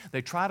Americans.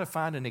 They try to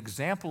find an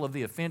example of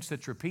the offense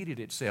that's repeated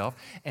itself,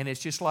 and it's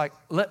just like,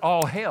 let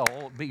all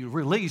hell be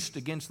released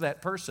against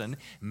that person,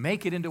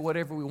 make it into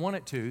whatever we want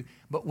it to.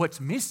 But what's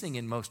missing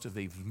in most of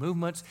these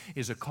movements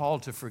is a call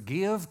to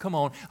forgive, come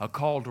on, a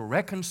call to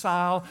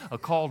reconcile, a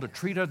call to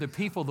treat other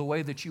people the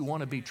way that you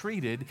want to be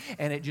treated,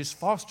 and it just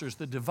fosters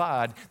the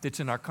divide that's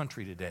in our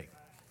country today.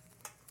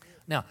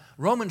 Now,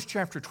 Romans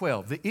chapter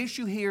 12, the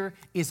issue here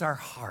is our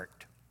heart.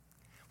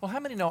 Well, how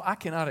many know I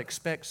cannot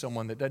expect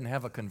someone that doesn't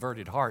have a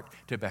converted heart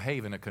to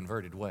behave in a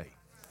converted way?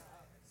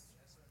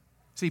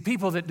 See,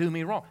 people that do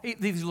me wrong,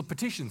 these little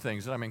petition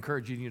things that I'm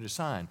encouraging you to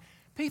sign,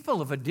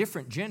 people of a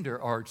different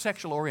gender or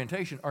sexual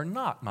orientation are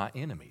not my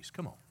enemies.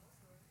 Come on.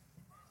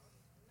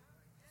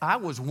 I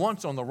was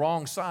once on the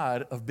wrong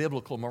side of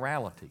biblical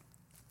morality.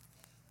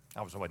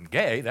 I wasn't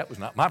gay. That was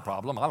not my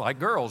problem. I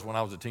liked girls when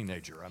I was a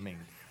teenager. I mean,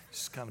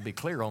 just kind of be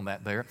clear on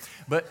that there.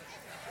 But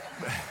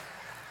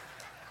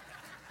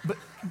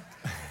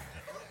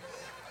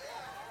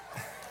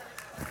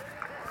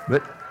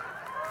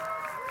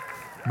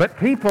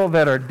people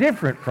that are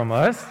different from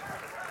us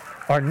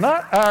are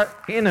not our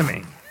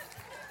enemy.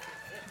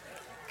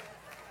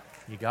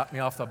 You got me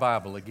off the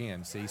Bible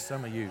again. See,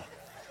 some of you.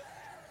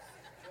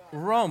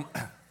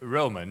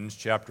 Romans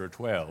chapter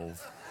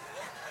 12.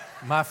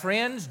 My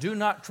friends, do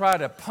not try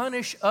to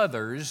punish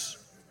others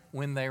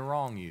when they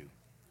wrong you.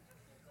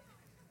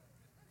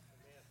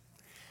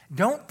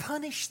 Don't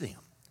punish them.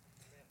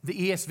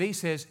 The ESV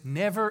says,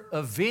 never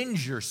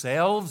avenge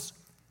yourselves,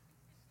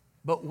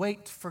 but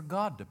wait for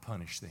God to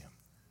punish them.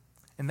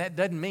 And that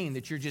doesn't mean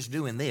that you're just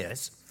doing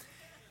this.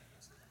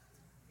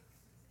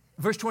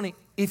 Verse 20,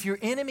 if your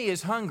enemy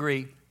is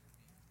hungry,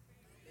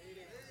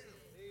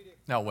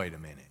 now wait a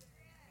minute.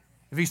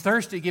 If he's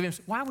thirsty, give him.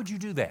 Why would you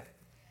do that?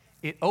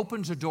 It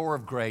opens a door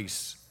of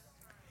grace.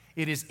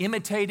 It is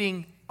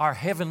imitating our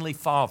Heavenly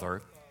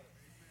Father.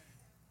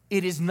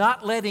 It is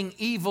not letting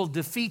evil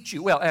defeat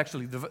you. Well,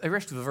 actually, the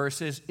rest of the verse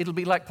says, it'll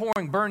be like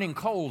pouring burning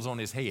coals on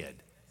his head.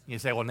 You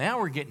say, well, now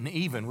we're getting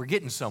even. We're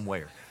getting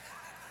somewhere.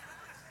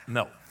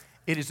 No.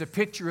 It is a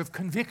picture of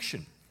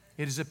conviction.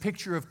 It is a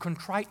picture of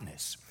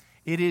contriteness.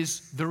 It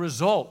is the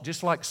result,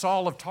 just like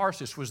Saul of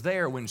Tarsus was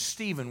there when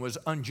Stephen was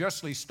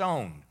unjustly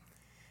stoned.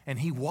 And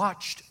he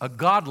watched a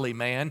godly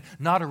man,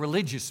 not a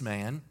religious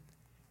man.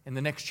 In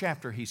the next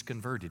chapter, he's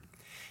converted.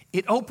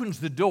 It opens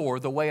the door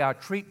the way I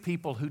treat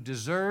people who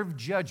deserve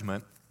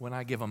judgment when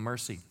I give them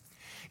mercy.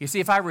 You see,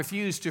 if I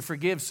refuse to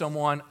forgive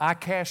someone, I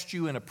cast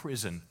you in a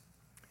prison.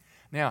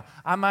 Now,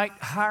 I might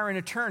hire an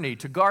attorney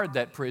to guard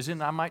that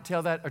prison. I might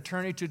tell that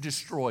attorney to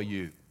destroy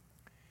you.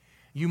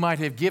 You might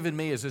have given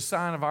me as a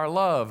sign of our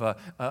love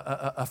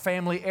a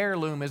family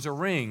heirloom as a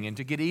ring, and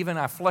to get even,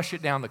 I flush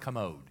it down the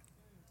commode.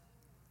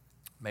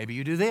 Maybe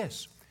you do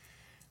this.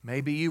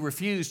 Maybe you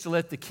refuse to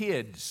let the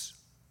kids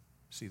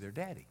see their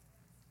daddy.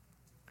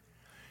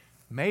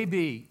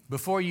 Maybe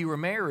before you were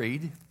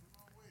married,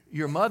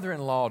 your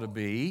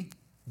mother-in-law-to-be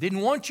didn't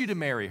want you to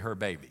marry her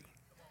baby.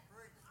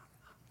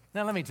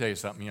 Now, let me tell you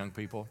something, young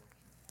people.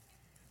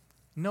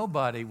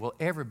 Nobody will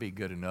ever be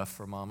good enough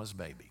for mama's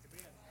baby.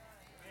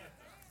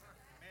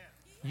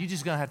 You're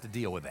just going to have to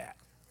deal with that.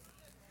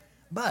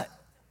 But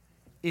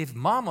if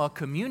mama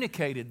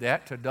communicated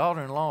that to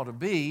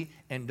daughter-in-law-to-be,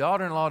 and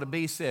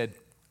daughter-in-law-to-be said,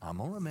 I'm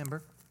going to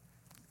remember,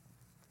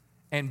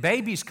 and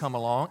babies come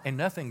along, and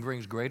nothing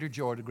brings greater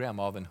joy to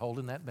grandma than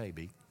holding that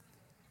baby,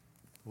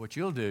 what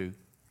you'll do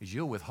is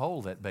you'll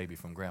withhold that baby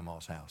from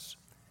grandma's house.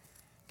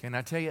 Can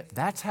I tell you,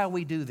 that's how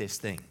we do this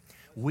thing.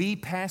 We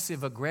passive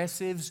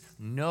aggressives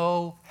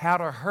know how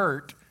to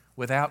hurt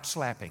without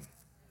slapping.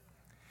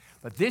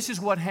 But this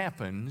is what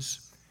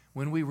happens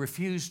when we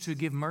refuse to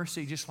give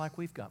mercy just like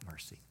we've got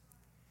mercy.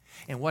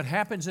 And what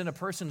happens in a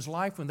person's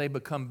life when they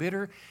become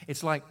bitter,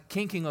 it's like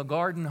kinking a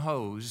garden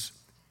hose,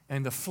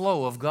 and the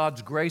flow of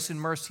God's grace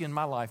and mercy in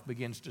my life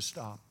begins to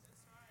stop.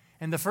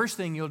 And the first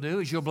thing you'll do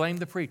is you'll blame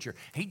the preacher.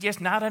 He's just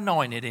not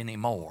anointed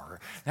anymore.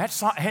 That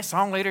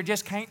song leader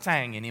just can't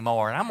sing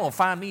anymore. And I'm going to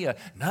find me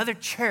another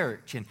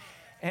church.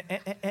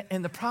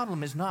 And the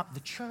problem is not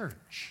the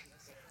church.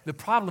 The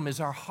problem is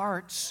our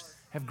hearts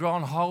have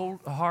grown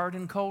hard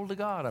and cold to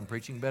God. I'm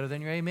preaching better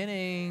than you're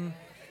amening.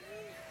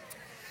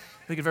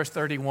 Look at verse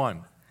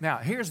 31. Now,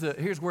 here's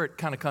where it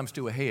kind of comes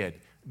to a head.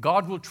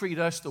 God will treat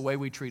us the way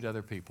we treat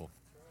other people.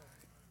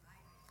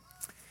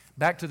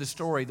 Back to the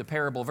story, the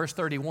parable, verse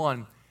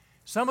 31.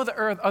 Some of the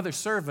other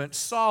servants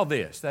saw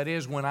this. That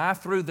is, when I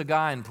threw the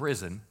guy in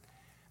prison,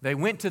 they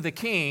went to the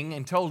king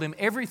and told him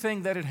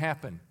everything that had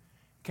happened.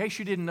 In case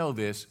you didn't know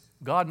this,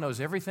 God knows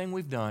everything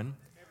we've done.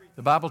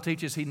 The Bible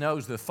teaches He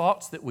knows the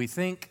thoughts that we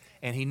think,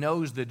 and He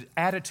knows the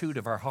attitude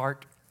of our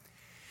heart.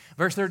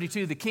 Verse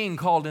 32, the king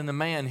called in the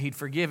man he'd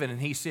forgiven, and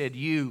he said,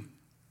 you.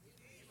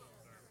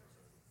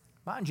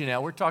 Mind you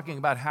now, we're talking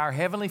about how our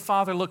Heavenly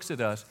Father looks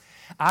at us.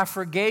 I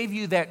forgave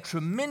you that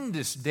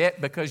tremendous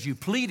debt because you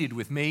pleaded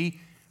with me.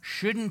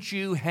 Shouldn't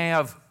you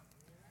have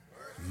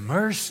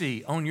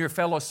mercy on your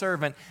fellow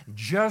servant,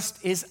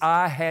 just as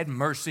I had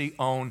mercy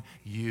on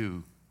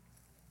you?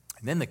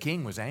 And then the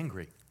king was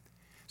angry.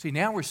 See,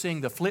 now we're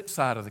seeing the flip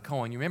side of the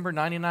coin. You remember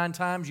 99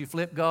 times you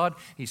flip God?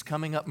 He's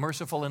coming up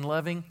merciful and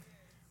loving.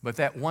 But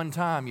that one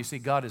time, you see,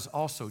 God is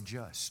also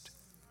just.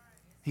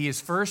 He is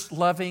first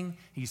loving.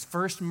 He's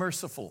first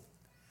merciful.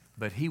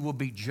 But He will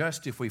be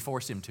just if we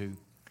force Him to.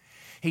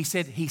 He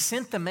said He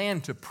sent the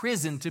man to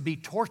prison to be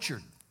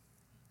tortured.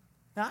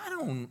 Now, I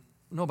don't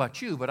know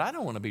about you, but I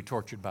don't want to be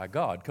tortured by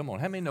God. Come on,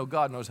 how many know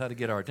God knows how to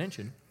get our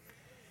attention?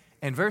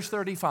 And verse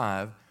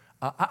 35,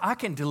 I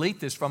can delete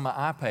this from my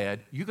iPad.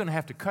 You're going to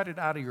have to cut it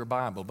out of your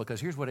Bible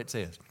because here's what it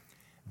says.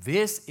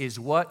 This is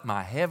what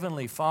my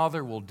Heavenly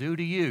Father will do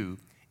to you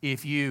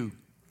if you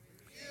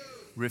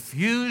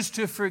refuse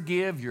to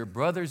forgive your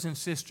brothers and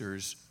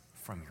sisters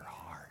from your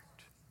heart.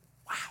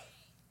 Wow.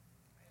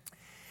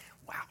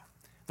 Wow.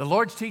 The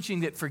Lord's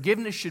teaching that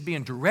forgiveness should be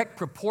in direct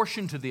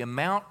proportion to the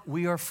amount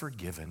we are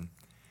forgiven.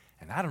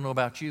 And I don't know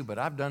about you, but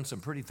I've done some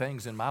pretty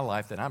things in my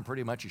life that I'm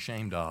pretty much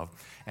ashamed of,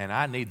 and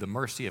I need the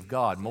mercy of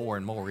God more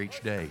and more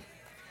each day.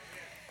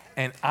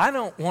 And I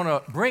don't want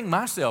to bring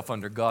myself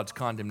under God's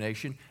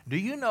condemnation. Do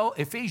you know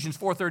Ephesians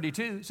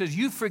 4:32 says,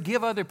 you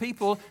forgive other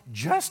people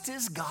just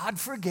as God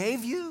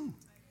forgave you?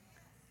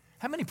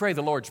 How many pray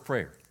the Lord's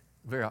Prayer?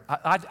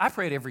 I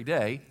pray it every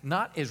day,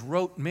 not as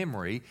rote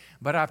memory,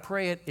 but I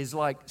pray it as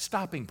like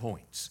stopping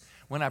points.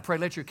 When I pray,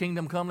 let your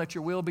kingdom come, let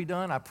your will be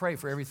done, I pray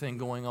for everything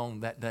going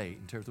on that day.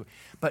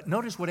 But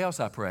notice what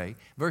else I pray.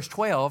 Verse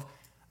 12,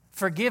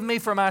 forgive me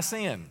for my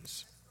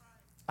sins.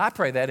 I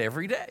pray that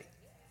every day.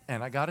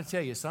 And I got to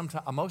tell you,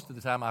 most of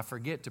the time I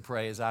forget to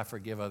pray as I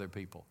forgive other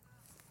people.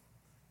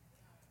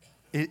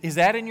 Is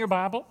that in your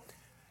Bible?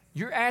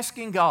 You're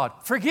asking God,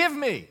 forgive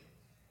me,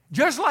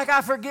 just like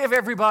I forgive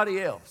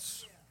everybody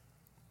else.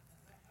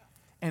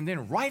 And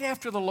then right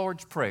after the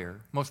Lord's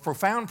Prayer, most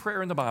profound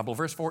prayer in the Bible,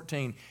 verse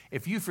 14,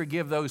 if you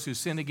forgive those who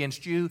sin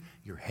against you,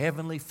 your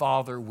Heavenly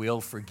Father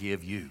will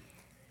forgive you.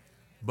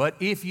 But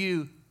if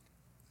you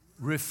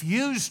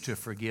refuse to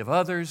forgive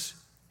others,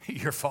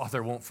 your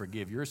Father won't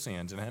forgive your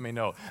sins. And how many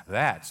know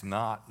that's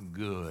not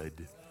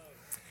good?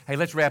 Hey,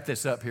 let's wrap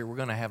this up here. We're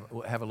going to have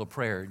a little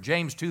prayer.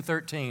 James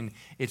 2:13,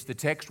 it's the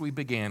text we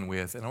began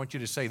with. And I want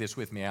you to say this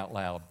with me out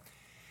loud.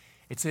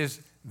 It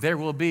says, there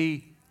will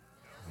be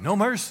no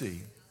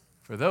mercy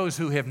for those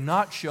who have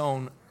not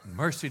shown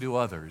mercy to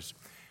others.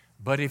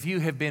 But if you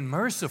have been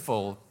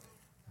merciful,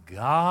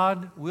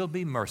 God will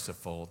be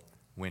merciful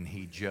when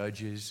He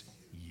judges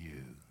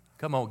you.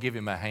 Come on, give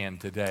Him a hand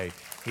today.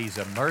 He's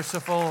a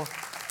merciful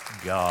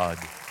God.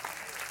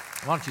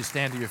 Why don't you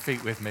stand to your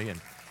feet with me, and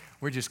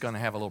we're just going to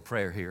have a little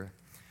prayer here.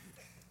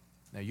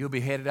 Now, you'll be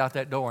headed out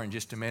that door in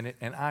just a minute,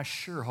 and I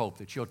sure hope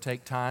that you'll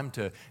take time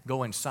to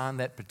go and sign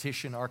that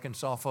petition,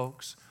 Arkansas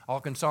folks.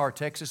 Arkansas or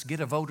Texas,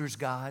 get a voter's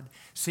guide.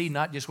 See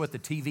not just what the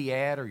TV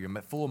ad or your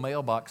full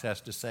mailbox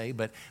has to say,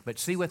 but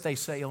see what they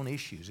say on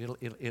issues.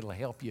 It'll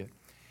help you.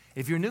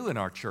 If you're new in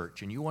our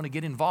church and you want to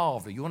get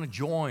involved or you want to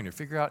join or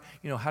figure out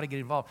how to get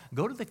involved,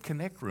 go to the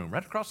Connect room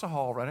right across the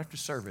hall right after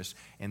service.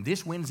 And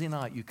this Wednesday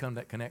night, you come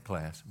to that Connect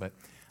class. But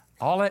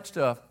all that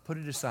stuff, put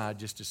it aside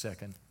just a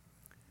second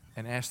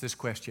and ask this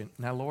question.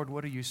 Now, Lord,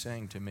 what are you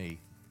saying to me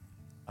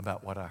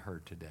about what I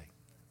heard today?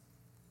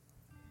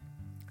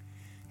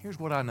 Here's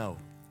what I know.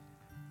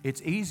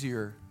 It's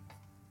easier,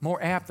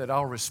 more apt that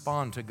I'll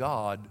respond to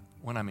God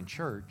when I'm in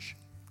church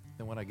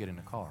than when I get in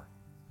the car.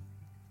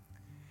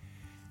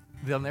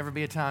 There'll never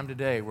be a time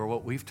today where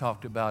what we've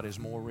talked about is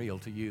more real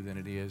to you than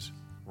it is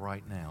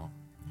right now.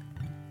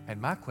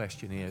 And my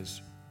question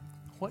is,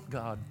 what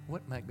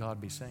might God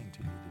be saying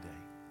to you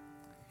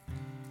today?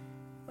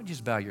 Well,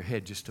 just bow your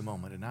head just a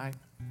moment. And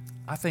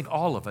I think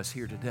all of us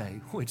here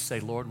today would say,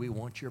 Lord, we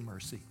want your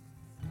mercy.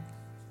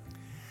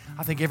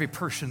 I think every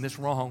person in this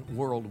wrong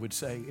world would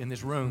say in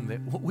this room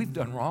that we've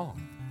done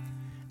wrong.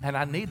 And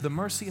I need the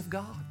mercy of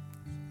God.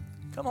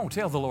 Come on,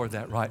 tell the Lord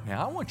that right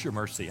now. I want your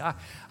mercy. I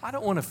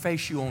don't want to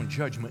face you on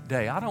Judgment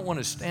Day. I don't want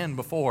to stand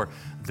before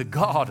the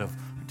God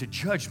to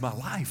judge my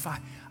life.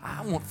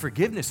 I want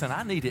forgiveness, and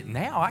I need it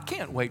now. I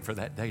can't wait for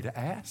that day to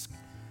ask.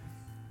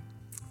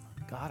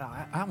 God,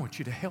 I want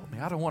you to help me.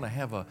 I don't want to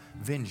have a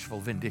vengeful,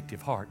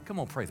 vindictive heart.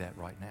 Come on, pray that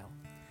right now.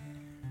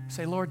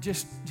 Say, Lord,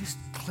 just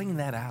clean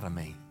that out of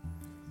me.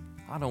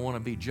 I don't want to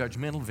be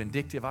judgmental,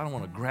 vindictive. I don't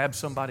want to grab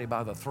somebody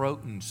by the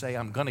throat and say,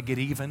 I'm going to get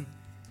even.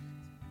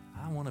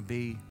 I want to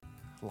be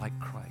like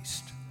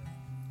Christ.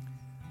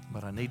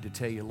 But I need to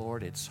tell you,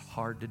 Lord, it's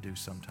hard to do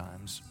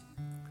sometimes.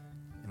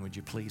 And would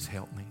you please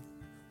help me?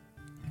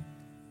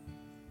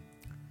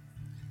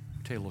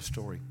 I'll tell you a little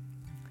story.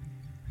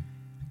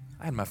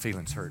 I had my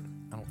feelings hurt.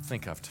 I don't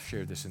think I've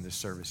shared this in this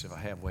service. If I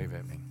have, wave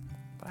at me.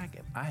 But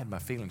I had my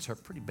feelings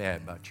hurt pretty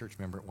bad by a church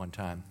member at one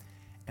time.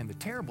 And the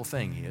terrible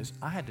thing is,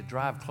 I had to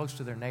drive close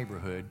to their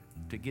neighborhood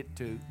to get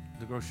to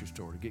the grocery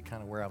store, to get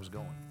kind of where I was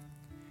going.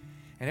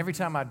 And every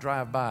time I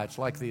drive by, it's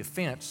like the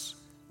offense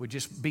would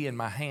just be in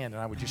my hand,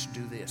 and I would just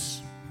do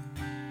this,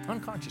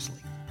 unconsciously.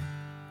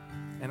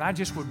 And I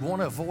just would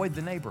want to avoid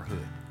the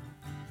neighborhood.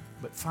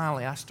 But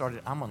finally, I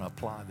started, I'm going to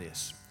apply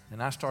this.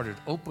 And I started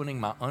opening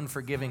my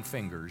unforgiving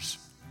fingers,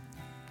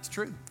 it's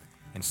true,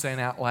 and saying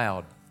out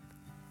loud,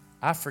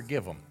 I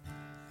forgive them.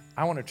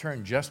 I want to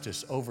turn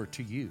justice over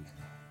to you.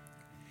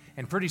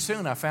 And pretty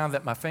soon I found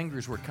that my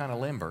fingers were kind of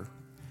limber.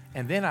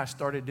 And then I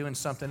started doing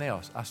something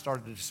else. I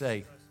started to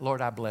say,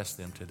 Lord, I bless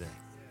them today.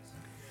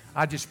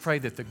 I just pray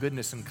that the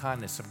goodness and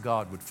kindness of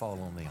God would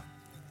fall on them.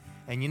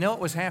 And you know what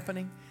was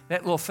happening?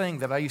 That little thing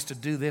that I used to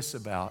do this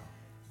about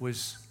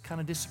was kind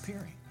of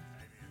disappearing.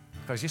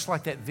 Because just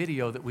like that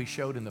video that we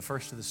showed in the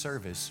first of the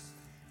service,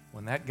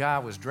 when that guy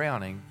was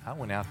drowning, I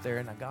went out there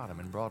and I got him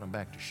and brought him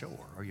back to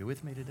shore. Are you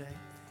with me today?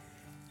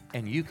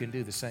 And you can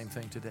do the same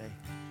thing today.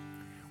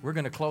 We're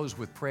going to close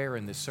with prayer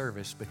in this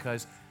service,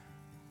 because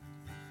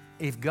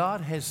if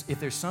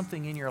there's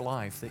something in your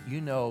life that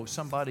you know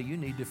somebody you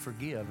need to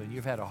forgive and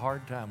you've had a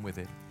hard time with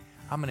it,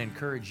 I'm going to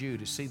encourage you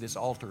to see this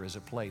altar as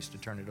a place to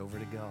turn it over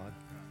to God.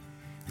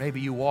 Maybe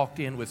you walked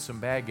in with some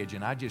baggage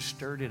and I just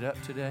stirred it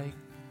up today.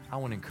 I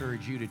want to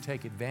encourage you to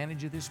take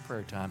advantage of this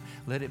prayer time.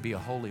 Let it be a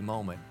holy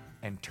moment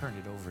and turn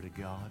it over to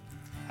God.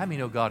 How many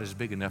know God is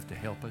big enough to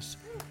help us?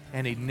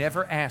 And He'd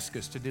never ask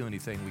us to do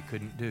anything we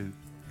couldn't do.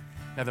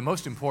 Now, the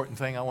most important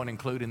thing I want to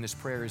include in this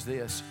prayer is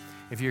this.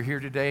 If you're here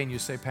today and you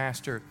say,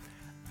 Pastor,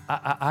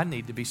 I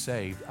need to be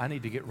saved. I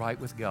need to get right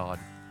with God.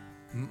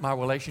 My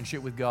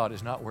relationship with God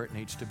is not where it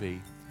needs to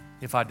be.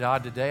 If I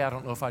died today, I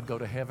don't know if I'd go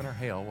to heaven or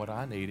hell. What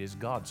I need is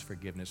God's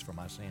forgiveness for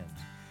my sins.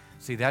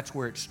 See, that's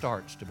where it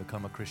starts to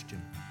become a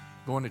Christian.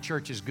 Going to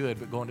church is good,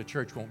 but going to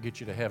church won't get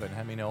you to heaven.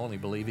 How many know only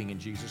believing in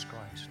Jesus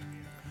Christ?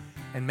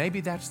 And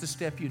maybe that's the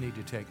step you need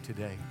to take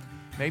today.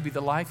 Maybe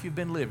the life you've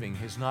been living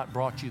has not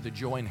brought you the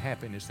joy and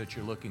happiness that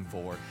you're looking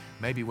for.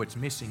 Maybe what's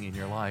missing in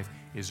your life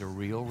is a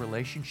real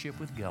relationship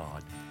with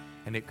God.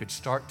 And it could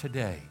start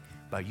today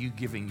by you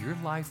giving your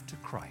life to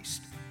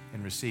Christ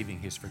and receiving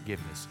His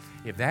forgiveness.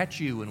 If that's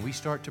you, when we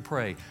start to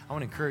pray, I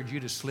want to encourage you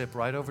to slip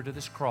right over to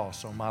this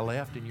cross on my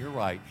left and your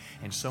right,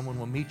 and someone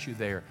will meet you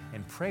there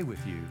and pray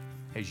with you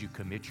as you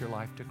commit your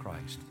life to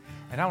Christ.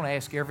 And I want to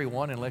ask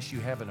everyone, unless you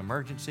have an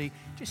emergency,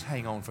 just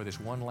hang on for this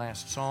one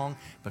last song,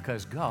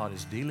 because God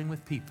is dealing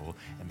with people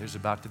and there's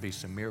about to be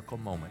some miracle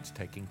moments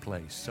taking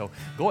place. So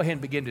go ahead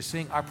and begin to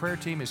sing. Our prayer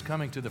team is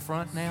coming to the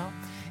front now.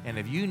 And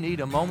if you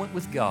need a moment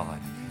with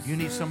God, you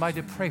need somebody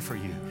to pray for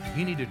you,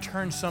 you need to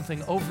turn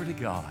something over to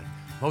God,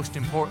 most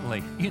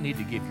importantly, you need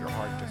to give your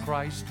heart to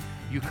Christ,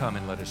 you come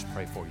and let us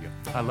pray for you.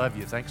 I love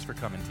you. Thanks for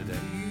coming today.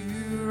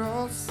 You're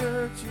all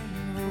searching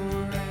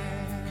for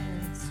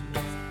answers.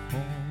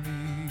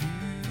 Only you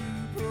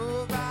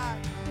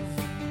provide.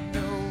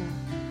 Know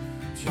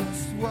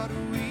just what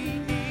we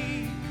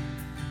need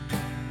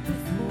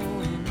before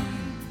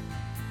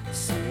we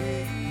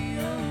say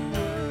a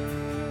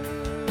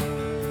word.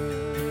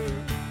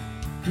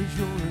 'Cause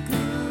you're a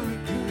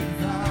good, good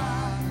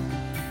God.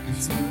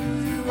 It's who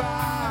you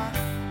are.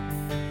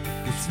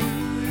 It's who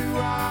you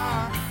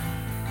are.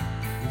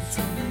 It's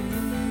who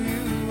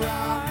you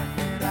are.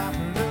 And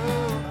I'm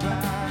loved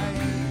by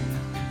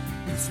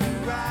you. It's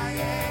who I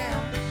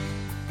am.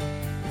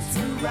 It's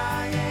who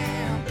I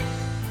am.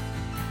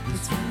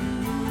 It's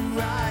who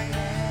I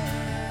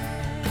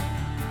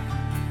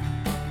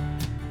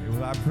am.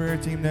 Well, our prayer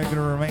team, they're going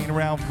to remain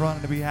around front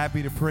and to be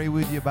happy to pray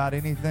with you about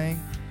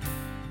anything.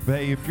 But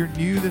hey, if you're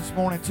new this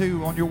morning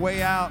too, on your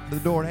way out the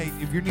door, hey,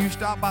 if you're new,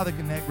 stop by the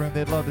Connect room.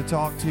 They'd love to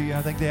talk to you.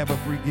 I think they have a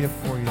free gift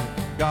for you.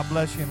 God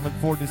bless you and look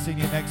forward to seeing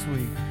you next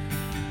week.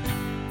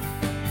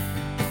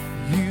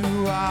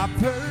 You are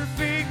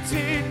perfect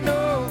in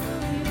all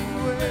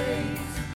your ways.